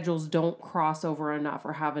schedules don't cross over enough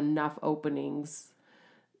or have enough openings,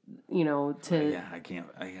 to... I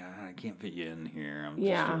can't fit you in here. I'm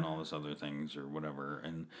just doing all this other things or whatever.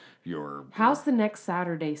 And how's the next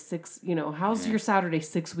Saturday how's your Saturday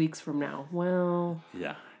 6 weeks from now? Well,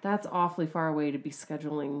 yeah, that's awfully far away to be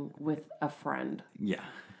scheduling with a friend. Yeah.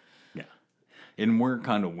 And we're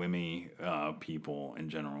kind of whimmy people in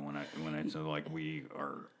general. When I say, like, we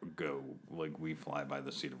fly by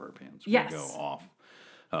the seat of our pants. Yes. We go off.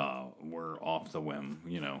 We're off the whim,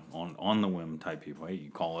 on the whim type people. Hey, you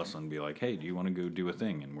call us and be like, hey, do you want to go do a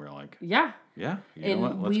thing? And we're like, yeah. You and know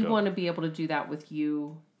what? Let's we go. want to be able to do that with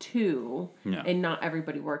you too. Yeah. And not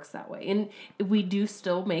everybody works that way. And we do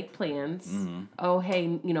still make plans. Mm-hmm. Oh, hey,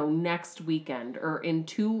 next weekend or in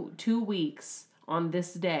two weeks on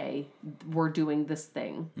this day, we're doing this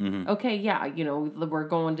thing. Mm-hmm. Okay, yeah, we're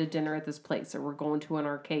going to dinner at this place or we're going to an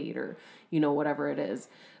arcade or, whatever it is.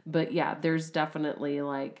 But yeah, there's definitely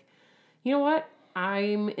like, you know what?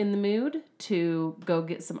 I'm in the mood to go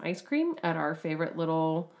get some ice cream at our favorite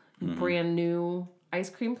little brand new ice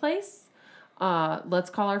cream place. Let's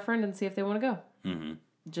call our friend and see if they want to go. Mm-hmm.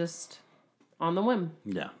 Just on the whim.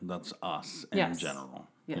 Yeah, that's us in general.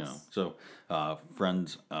 Yes. So,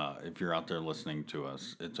 friends, if you're out there listening to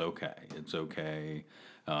us, it's okay. It's okay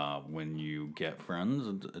when you get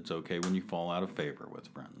friends. It's okay when you fall out of favor with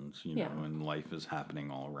friends, and life is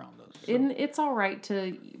happening all around us. So. And it's all right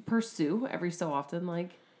to pursue every so often,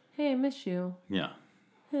 like, hey, I miss you. Yeah.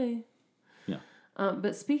 Hey. Yeah.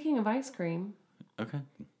 But speaking of ice cream. Okay.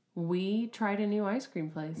 We tried a new ice cream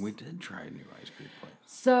place. We did try a new ice cream place.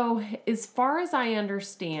 So, as far as I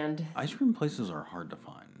understand... Ice cream places are hard to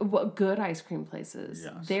find. Good ice cream places.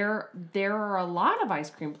 Yes. There are a lot of ice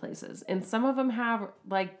cream places. And some of them have,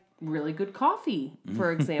 like, really good coffee,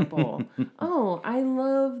 for example. Oh, I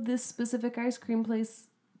love this specific ice cream place.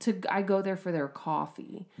 I go there for their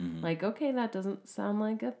coffee. Mm-hmm. Like, okay, that doesn't sound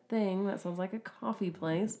like a thing. That sounds like a coffee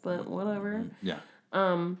place, but whatever. Yeah.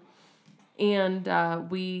 And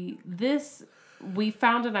we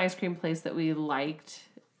found an ice cream place that we liked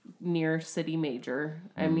near City Major.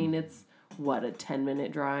 I mean, it's a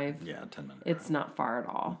 10-minute drive? Yeah, 10 minutes. It's not far at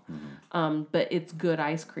all. Mm-hmm. But it's good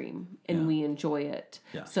ice cream, and we enjoy it.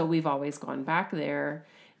 Yeah. So we've always gone back there.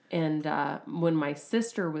 And when my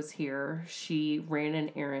sister was here, she ran an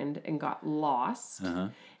errand and got lost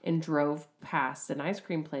and drove past an ice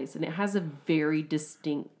cream place. And it has a very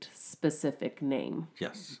distinct, specific name.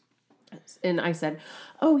 Yes. And I said,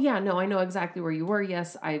 oh, yeah, no, I know exactly where you were.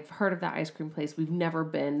 Yes, I've heard of that ice cream place. We've never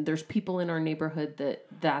been. There's people in our neighborhood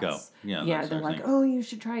that's, Go. Yeah, yeah, that's they're their like, thing. oh, you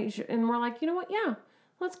should try it. You should. And we're like, you know what? Yeah,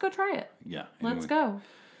 let's go try it. Yeah. Let's go.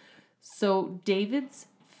 So David's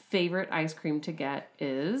favorite ice cream to get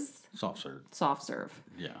is Soft serve. soft serve.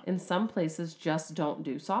 Yeah. And some places just don't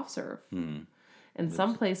do soft serve. Mm. And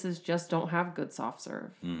some places just don't have good soft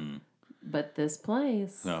serve. Mm. But this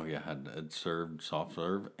place. No, yeah, it served soft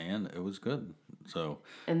serve, and it was good. So.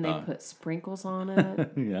 And they put sprinkles on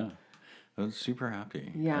it. Yeah. I was super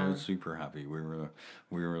happy. Yeah. I was super happy. We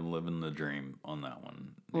were living the dream on that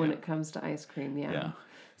one. When it comes to ice cream, yeah. Yeah.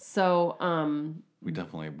 So,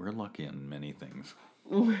 we're lucky in many things.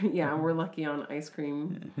 yeah, we're lucky on ice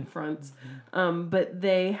cream fronts. But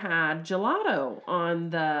they had gelato on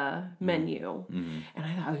the menu. Mm-hmm. And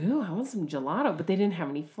I thought, ooh, I want some gelato. But they didn't have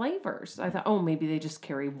any flavors. I thought, oh, maybe they just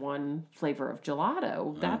carry one flavor of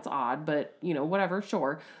gelato. That's odd, but, whatever,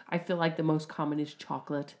 sure. I feel like the most common is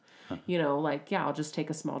chocolate. I'll just take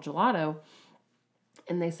a small gelato.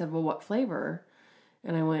 And they said, well, what flavor?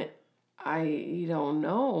 And I went, I don't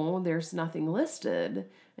know. There's nothing listed.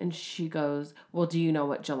 And she goes, well, do you know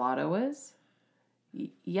what gelato is?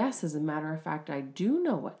 Yes, as a matter of fact, I do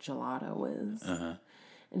know what gelato is. Uh-huh.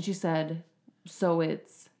 And she said, so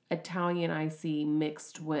it's Italian icy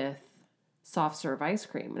mixed with soft serve ice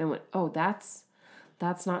cream. And I went, oh, that's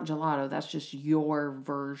not gelato. That's just your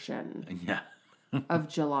version Yeah. of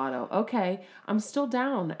gelato. Okay, I'm still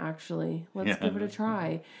down, actually. Let's give it a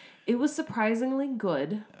try. It was surprisingly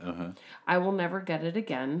good. Uh-huh. I will never get it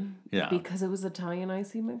again. Yeah. Because it was Italian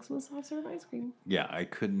icy mixed with soft serve ice cream. Yeah, I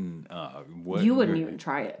couldn't. You wouldn't even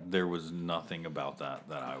try it. There was nothing about that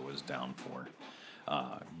I was down for.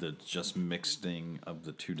 The just mixing of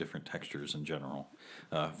the two different textures in general,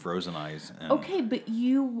 frozen ice. And, Okay, but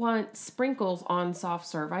you want sprinkles on soft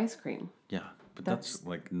serve ice cream. Yeah, but that's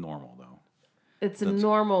like normal though. It's a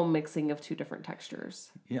normal mixing of two different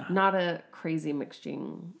textures. Yeah. Not a crazy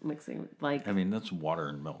mixing like. I mean, that's water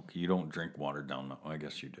and milk. You don't drink watered down milk. Well, I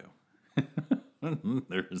guess you do.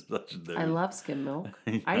 I love skim milk.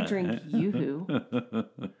 I drink Yoo-hoo.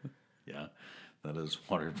 Yeah, that is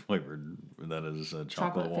water flavored. That is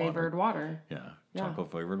Chocolate flavored water. Yeah, chocolate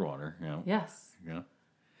flavored water. Yeah. Yes. Yeah.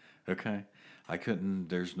 Okay.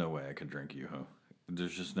 There's no way I could drink Yoo-hoo.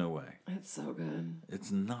 There's just no way. It's so good.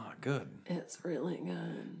 It's not good. It's really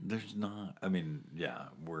good. There's not. I mean, yeah,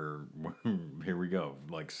 we're here we go,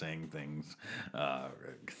 like saying things,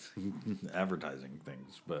 advertising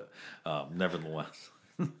things, but nevertheless,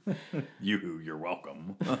 you're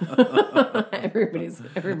welcome.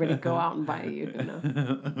 Everybody go out and buy a Yoo-hoo now.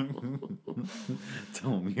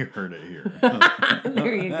 Tell them you heard it here.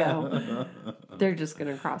 There you go. They're just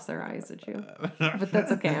gonna cross their eyes at you, but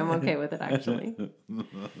that's okay. I'm okay with it actually.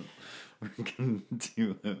 We're gonna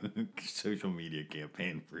do a social media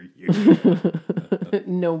campaign for you.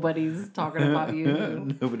 Nobody's talking about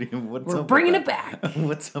you. Nobody. We're bringing it back.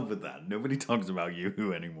 What's up with that? Nobody talks about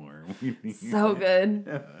Yoo-hoo anymore. So good.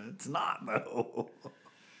 It's not though.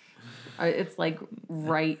 It's like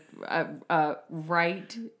right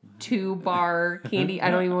 2-bar candy.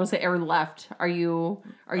 I don't even want to say or left. Are you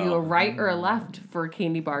a right or a left for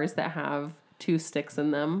candy bars that have 2 sticks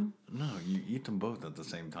in them? No, you eat them both at the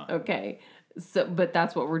same time. Okay. So, but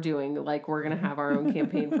that's what we're doing. Like, we're going to have our own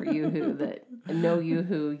campaign for Yoo-hoo that no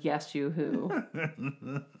Yoo-hoo, yes Yoo-hoo.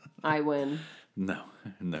 I win. No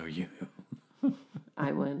Yoo-hoo.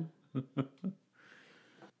 I win.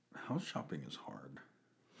 House shopping is hard.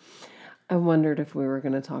 I wondered if we were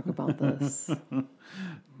going to talk about this.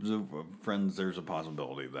 So, friends, there's a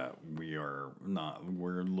possibility that we're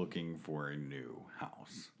looking for a new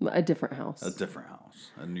house. A different house.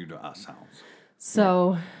 A new to us house.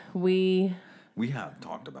 So we have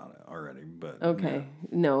talked about it already, but okay. Yeah.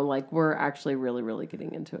 No, like we're actually really, really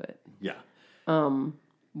getting into it. Yeah.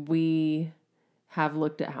 We have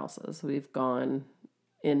looked at houses. We've gone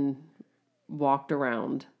and walked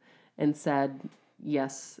around and said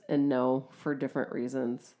yes and no for different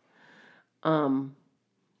reasons. And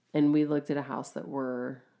we looked at a house that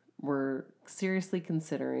we're seriously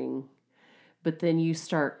considering, but then you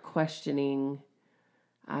start questioning,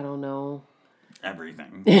 I don't know,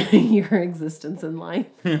 everything. your existence in life.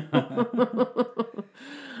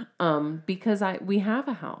 Because we have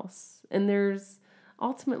a house and there's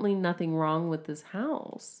ultimately nothing wrong with this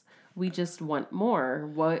house. We just want more.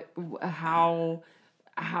 How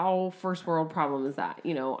how first world problem is that?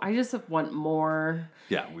 I just want more.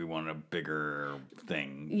 Yeah, we want a bigger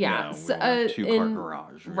thing. Yeah, We want a 2-car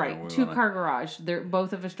garage. Right, 2-car garage.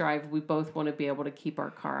 Both of us drive. We both want to be able to keep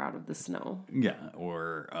our car out of the snow. Yeah,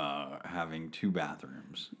 or having 2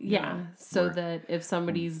 bathrooms. Yeah, so that if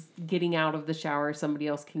somebody's getting out of the shower, somebody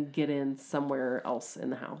else can get in somewhere else in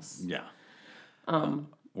the house. Yeah.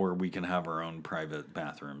 Or we can have our own private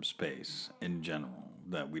bathroom space in general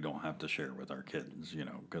that we don't have to share with our kids,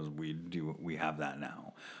 because we have that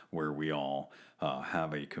now where we all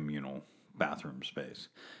have a communal bathroom space,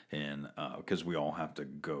 and because we all have to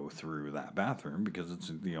go through that bathroom because it's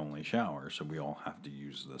the only shower, so we all have to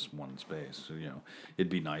use this one space. So it'd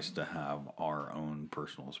be nice to have our own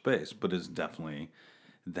personal space, but it's definitely,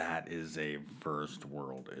 that is a first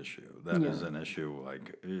world issue. That is an issue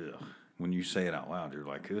like, ugh. When you say it out loud, you're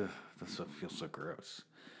like, ugh, this stuff feels so gross.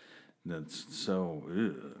 That's so,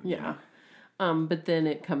 ugh. Yeah. But then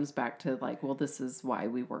it comes back to like, well, this is why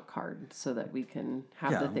we work hard, so that we can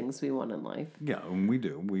have the things we want in life. Yeah, and we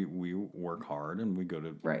do. We work hard, and we go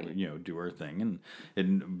to do our thing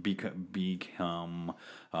and become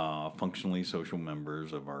functionally social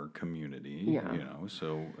members of our community. Yeah.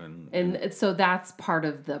 So and so that's part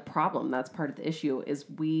of the problem. That's part of the issue is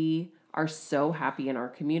we are so happy in our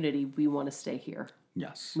community. We want to stay here.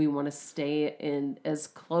 Yes. We want to stay in as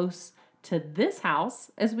close to this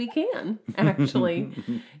house as we can, actually.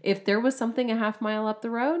 If there was something a half mile up the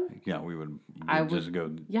road, we would just go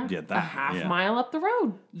get that. A half mile up the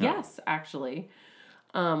road. Yes, actually.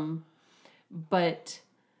 But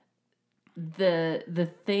the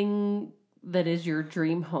thing that is your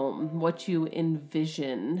dream home, what you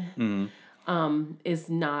envision, is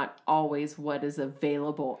not always what is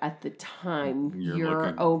available at the time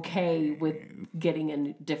you're okay with getting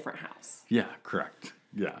a different house. Yeah, correct.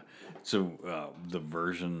 Yeah. So the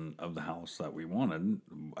version of the house that we wanted,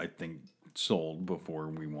 I think, sold before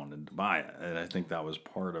we wanted to buy it. And I think that was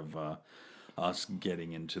part of us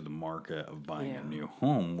getting into the market of buying a new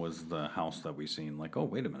home, was the house that we seen. Like, oh,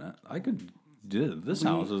 wait a minute, I could do this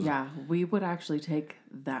house. We would actually take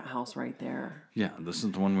that house right there. Yeah, this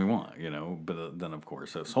is the one we want, But then, of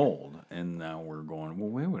course, it sold. And now we're going, well,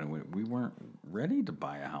 wait, we weren't ready to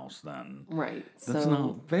buy a house then. Right. That's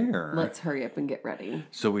not fair. Let's hurry up and get ready.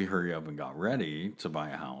 So we hurry up and got ready to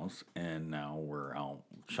buy a house, and now we're out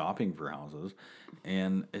shopping for houses.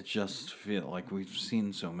 And it just feels like we've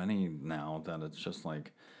seen so many now that it's just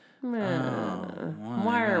like,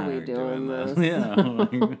 why are we doing this? Yeah.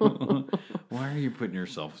 Why are you putting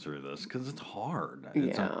yourself through this? Because it's hard.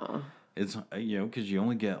 It's because you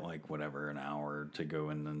only get like an hour to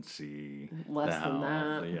go in and see less the house. than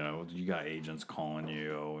that. You got agents calling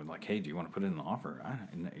you and like, hey, do you want to put in an offer?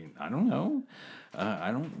 I don't know.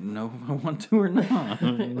 I don't know if I want to or not.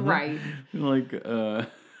 Right.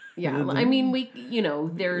 Yeah, I mean,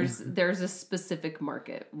 there's a specific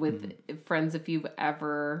market with friends. If you've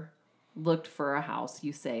ever looked for a house,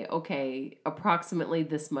 you say, okay, approximately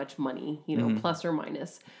this much money, plus or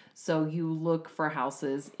minus. So you look for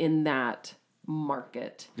houses in that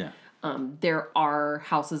market. Yeah. There are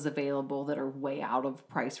houses available that are way out of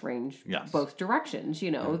price range, both directions,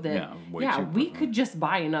 we could just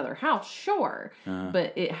buy another house, sure,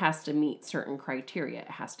 but it has to meet certain criteria.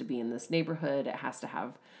 It has to be in this neighborhood. It has to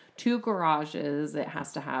have 2 garages. It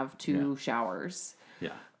has to have 2 showers.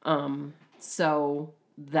 Yeah. So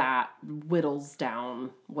that whittles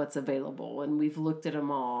down what's available, and we've looked at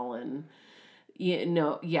them all, and and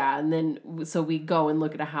then so we go and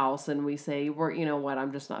look at a house and we say,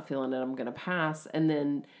 I'm just not feeling it, I'm gonna pass. And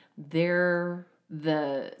then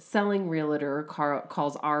the selling realtor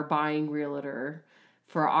calls our buying realtor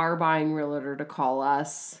for our buying realtor to call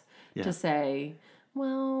us to say,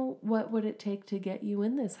 well, what would it take to get you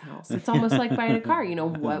in this house? It's almost like buying a car.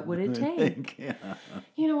 What would it take?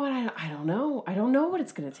 You know what? I don't know. I don't know what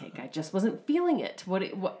it's going to take. I just wasn't feeling it.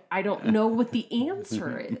 I don't know what the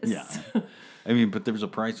answer is. Yeah. I mean, but there's a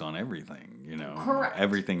price on everything, Correct.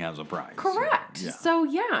 Everything has a price. Correct. So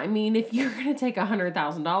I mean, if you're going to take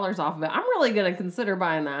 $100,000 off of it, I'm really going to consider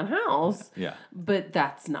buying that house. Yeah. But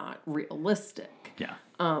that's not realistic. Yeah.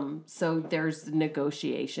 So there's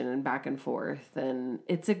negotiation and back and forth, and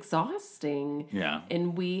it's exhausting. Yeah.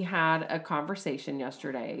 And we had a conversation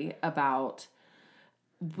yesterday about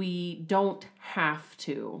we don't have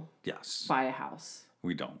to buy a house.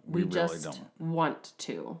 We don't. We really just don't want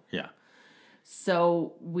to. Yeah.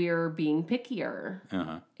 So we're being pickier,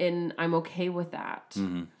 and I'm okay with that.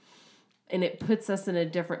 Mm-hmm. And it puts us in a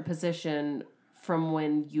different position from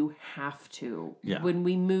when you have to. Yeah. When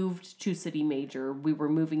we moved to City Major, we were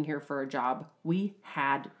moving here for a job. We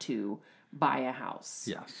had to buy a house.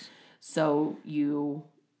 Yes. So you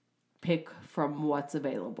pick from what's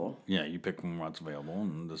available. Yeah, you pick from what's available,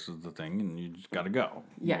 and this is the thing, and you just got to go.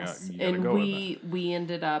 Yes, you gotta and go with it. we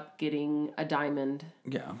ended up getting a diamond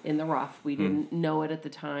Yeah. in the rough. We didn't know it at the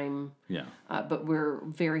time. Yeah. But we're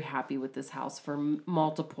very happy with this house for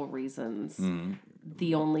multiple reasons.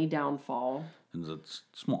 The only downfall, And it's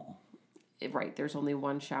small. right, there's only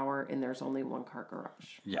one shower and there's only one car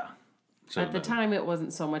garage. Yeah. So At the time, it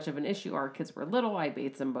wasn't so much of an issue. Our kids were little. I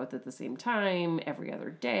bathed them both at the same time every other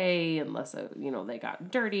day, unless, they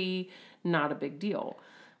got dirty. Not a big deal.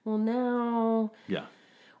 Well, now Yeah.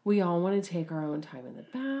 we all want to take our own time in the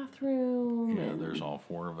bathroom. Yeah, and there's all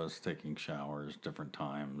 4 of us taking showers different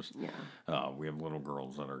times. Yeah. We have little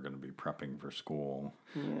girls that are going to be prepping for school.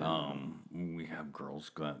 Yeah. We have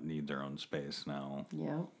girls that need their own space now.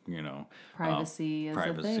 Yeah. Privacy is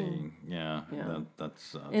a thing. Yeah. Yeah.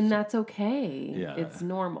 That's And that's okay. Yeah. It's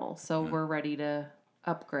normal. So we're ready to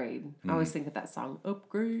upgrade. I always think of that song,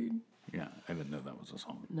 Upgrade. yeah. I didn't know that was a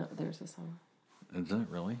song. No, there's a song. Is it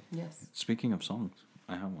really? Yes. Speaking of songs,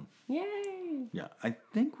 I have one. Yay. Yeah, I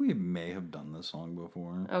think we may have done this song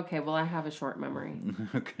before. Okay, well, I have a short memory.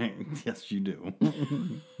 Okay, yes, you do.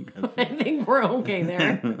 I think we're okay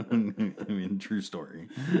there. I mean, true story.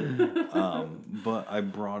 But I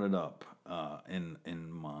brought it up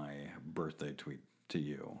in my birthday tweet to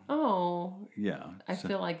you. Oh. Yeah. I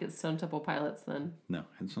feel like it's Stone Temple Pilots then. No,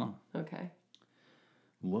 it's not. Okay.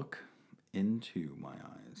 Look into my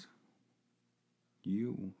eyes.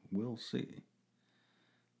 You will see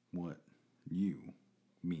what you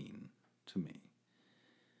mean to me.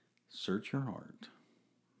 Search your heart.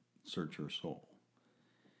 Search your soul.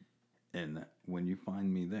 And when you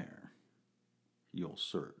find me there, you'll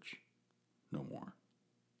search no more.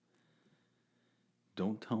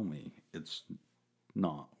 Don't tell me it's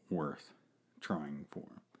not worth trying for.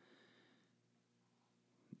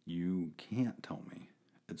 You can't tell me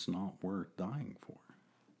it's not worth dying for.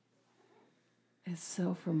 It's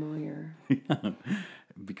so familiar. Yeah,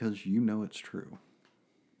 because you know it's true.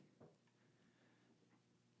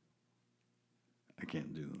 I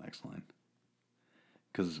can't do the next line.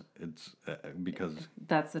 Because because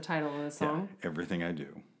That's the title of the song. yeah, everything I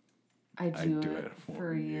do. I do it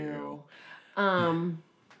for you.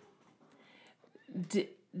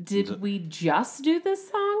 Did we just do this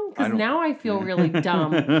song? Because now I feel really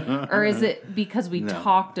dumb. Or is it because we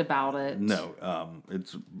talked about it?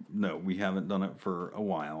 No, we haven't done it for a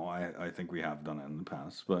while. I think we have done it in the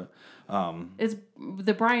past, but It's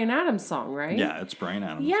the Bryan Adams song, right? yeah, it's Bryan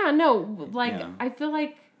Adams. Yeah, no, I feel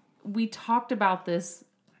like we talked about this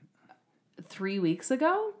 3 weeks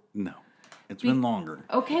ago. No, it's been longer.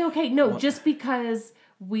 Okay. No, just because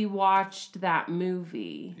we watched that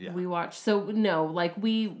movie. Yeah. We watched. So no,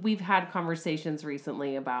 we've had conversations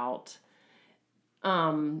recently about,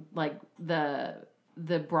 the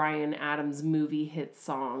Bryan Adams movie hit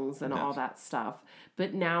songs and all that stuff.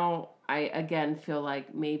 But now I again feel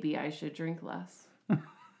like maybe I should drink less.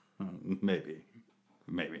 Maybe.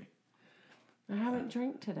 I haven't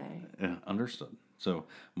drank today. Yeah, understood. So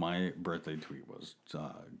my birthday tweet was,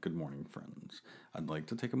 good morning, friends. I'd like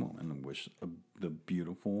to take a moment and wish the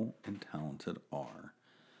beautiful and talented R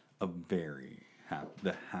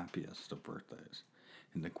the happiest of birthdays.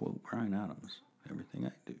 And to quote Bryan Adams, everything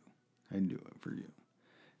I do it for you.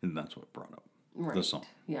 And that's what brought up the song.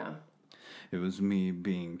 Yeah. It was me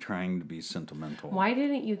trying to be sentimental. Why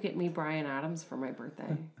didn't you get me Bryan Adams for my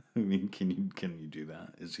birthday? I mean, can you do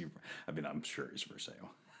that? Is he? I mean, I'm sure he's for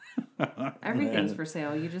sale. Everything's for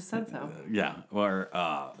sale. You just said so. Yeah. Or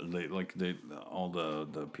all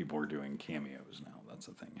the people are doing cameos now. That's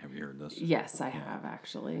the thing. Have you heard this? Yes, I have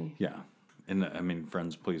actually. Yeah. And I mean,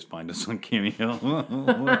 friends, please find us on Cameo.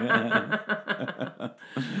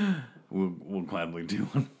 We'll gladly do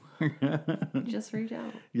one. Just reach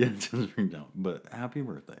out. Yeah, just reach out. But happy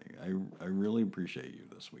birthday! I really appreciate you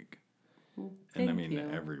this week. Thank and I mean you.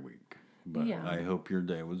 every week. But Yeah. I hope your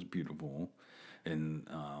day was beautiful. And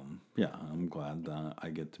I'm glad that I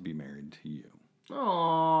get to be married to you.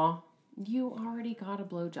 Aw, you already got a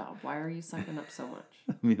blowjob. Why are you sucking up so much?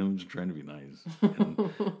 I mean, I'm just trying to be nice.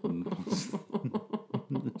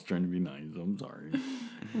 Just trying to be nice. I'm sorry.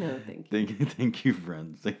 No, thank you. Thank you,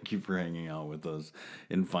 friends. Thank you for hanging out with us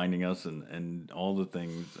and finding us and all the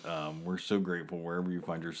things. We're so grateful wherever you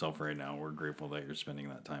find yourself right now. We're grateful that you're spending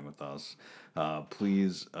that time with us.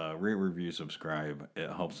 Please rate, review, subscribe. It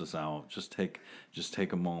helps us out. Just take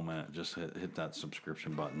a moment. Just hit that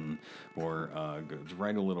subscription button or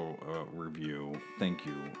write a little review. Thank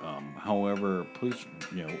you. However, please,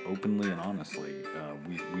 openly and honestly,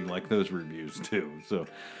 we like those reviews too. So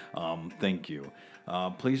Thank you.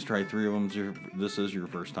 Please try 3 of them. This is your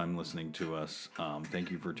first time listening to us. Thank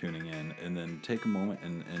you for tuning in. And then take a moment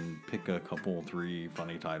and pick a couple, 3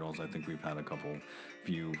 funny titles. I think we've had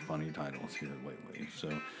few funny titles here lately. So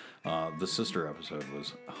the sister episode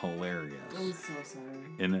was hilarious. I'm so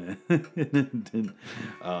sorry. And it did,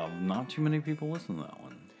 not too many people listened to that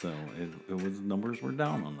one. So it was, numbers were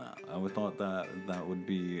down on that. I would thought that would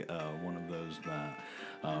be one of those that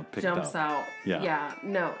picked jumps up. out. Yeah.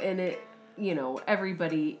 No, and it,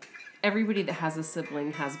 everybody that has a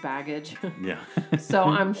sibling has baggage. Yeah. So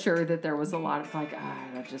I'm sure that there was a lot of like,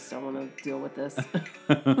 I just don't want to deal with this.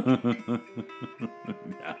 Yeah,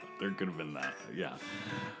 there could have been that. Yeah.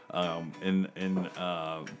 And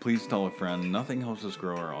please tell a friend. Nothing helps us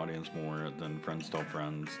grow our audience more than friends tell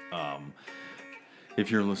friends. If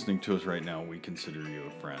you're listening to us right now, we consider you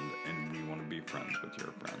a friend, and we want to be friends with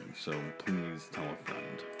your friends. So please tell a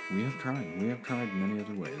friend. We have tried many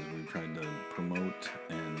other ways. We've tried to promote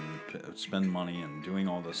and spend money and doing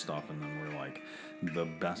all this stuff, and then we're like, the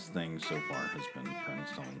best thing so far has been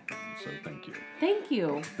friends telling friends. So thank you. Thank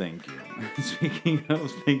you. Thank you. Speaking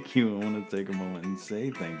of thank you, I want to take a moment and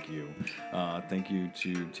say thank you. Thank you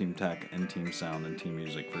to Team Tech and Team Sound and Team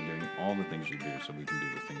Music for doing all the things you do so we can do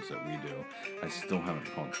the things that we do. I still haven't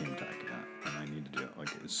called Team Tech yet, and I need to do it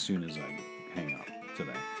like as soon as I hang up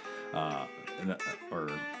today. Or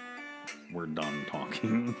we're done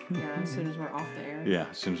talking. Yeah, as soon as we're off the air. Yeah,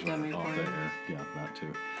 as soon as we're Done off the recording. air. Yeah, that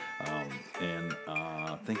too. And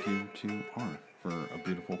thank you to R for a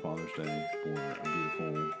beautiful Father's Day, for a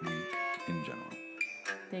beautiful week in general.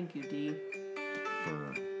 Thank you, Dee.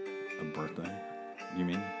 For a birthday? You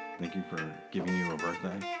mean? Thank you for giving you a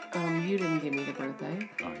birthday? You didn't give me the birthday.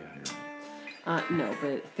 Oh, yeah, you're right. No,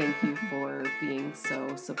 but thank you for being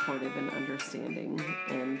so supportive and understanding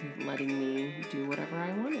and letting me do whatever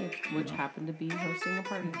I wanted, which happened to be hosting a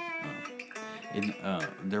party. And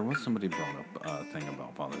there was somebody brought up a thing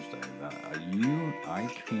about Father's Day that I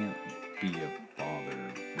can't be a father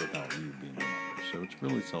without you being a mother. So it's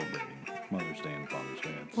really celebrating Mother's Day and Father's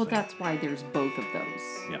Day. Well, that's why there's both of those.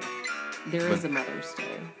 Yeah. There is a Mother's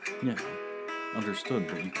Day. Yeah. Understood,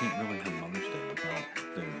 but you can't really have Mother's Day without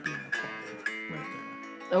there being a father right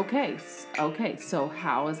there. Okay. So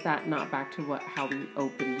how is that not back to how we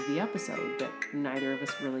opened the episode? That neither of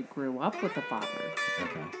us really grew up with a father.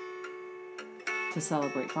 Okay. To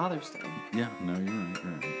celebrate Father's Day. Yeah, no, you're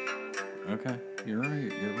right. Okay, you're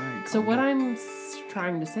right. So what I'm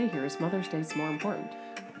trying to say here is Mother's Day is more important.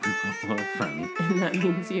 We love our friend. And that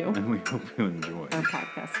means you. And we hope you enjoy. Our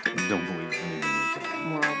podcast too. Don't believe anything we say.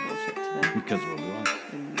 Moral bullshit today. Because we'll do us.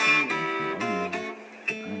 And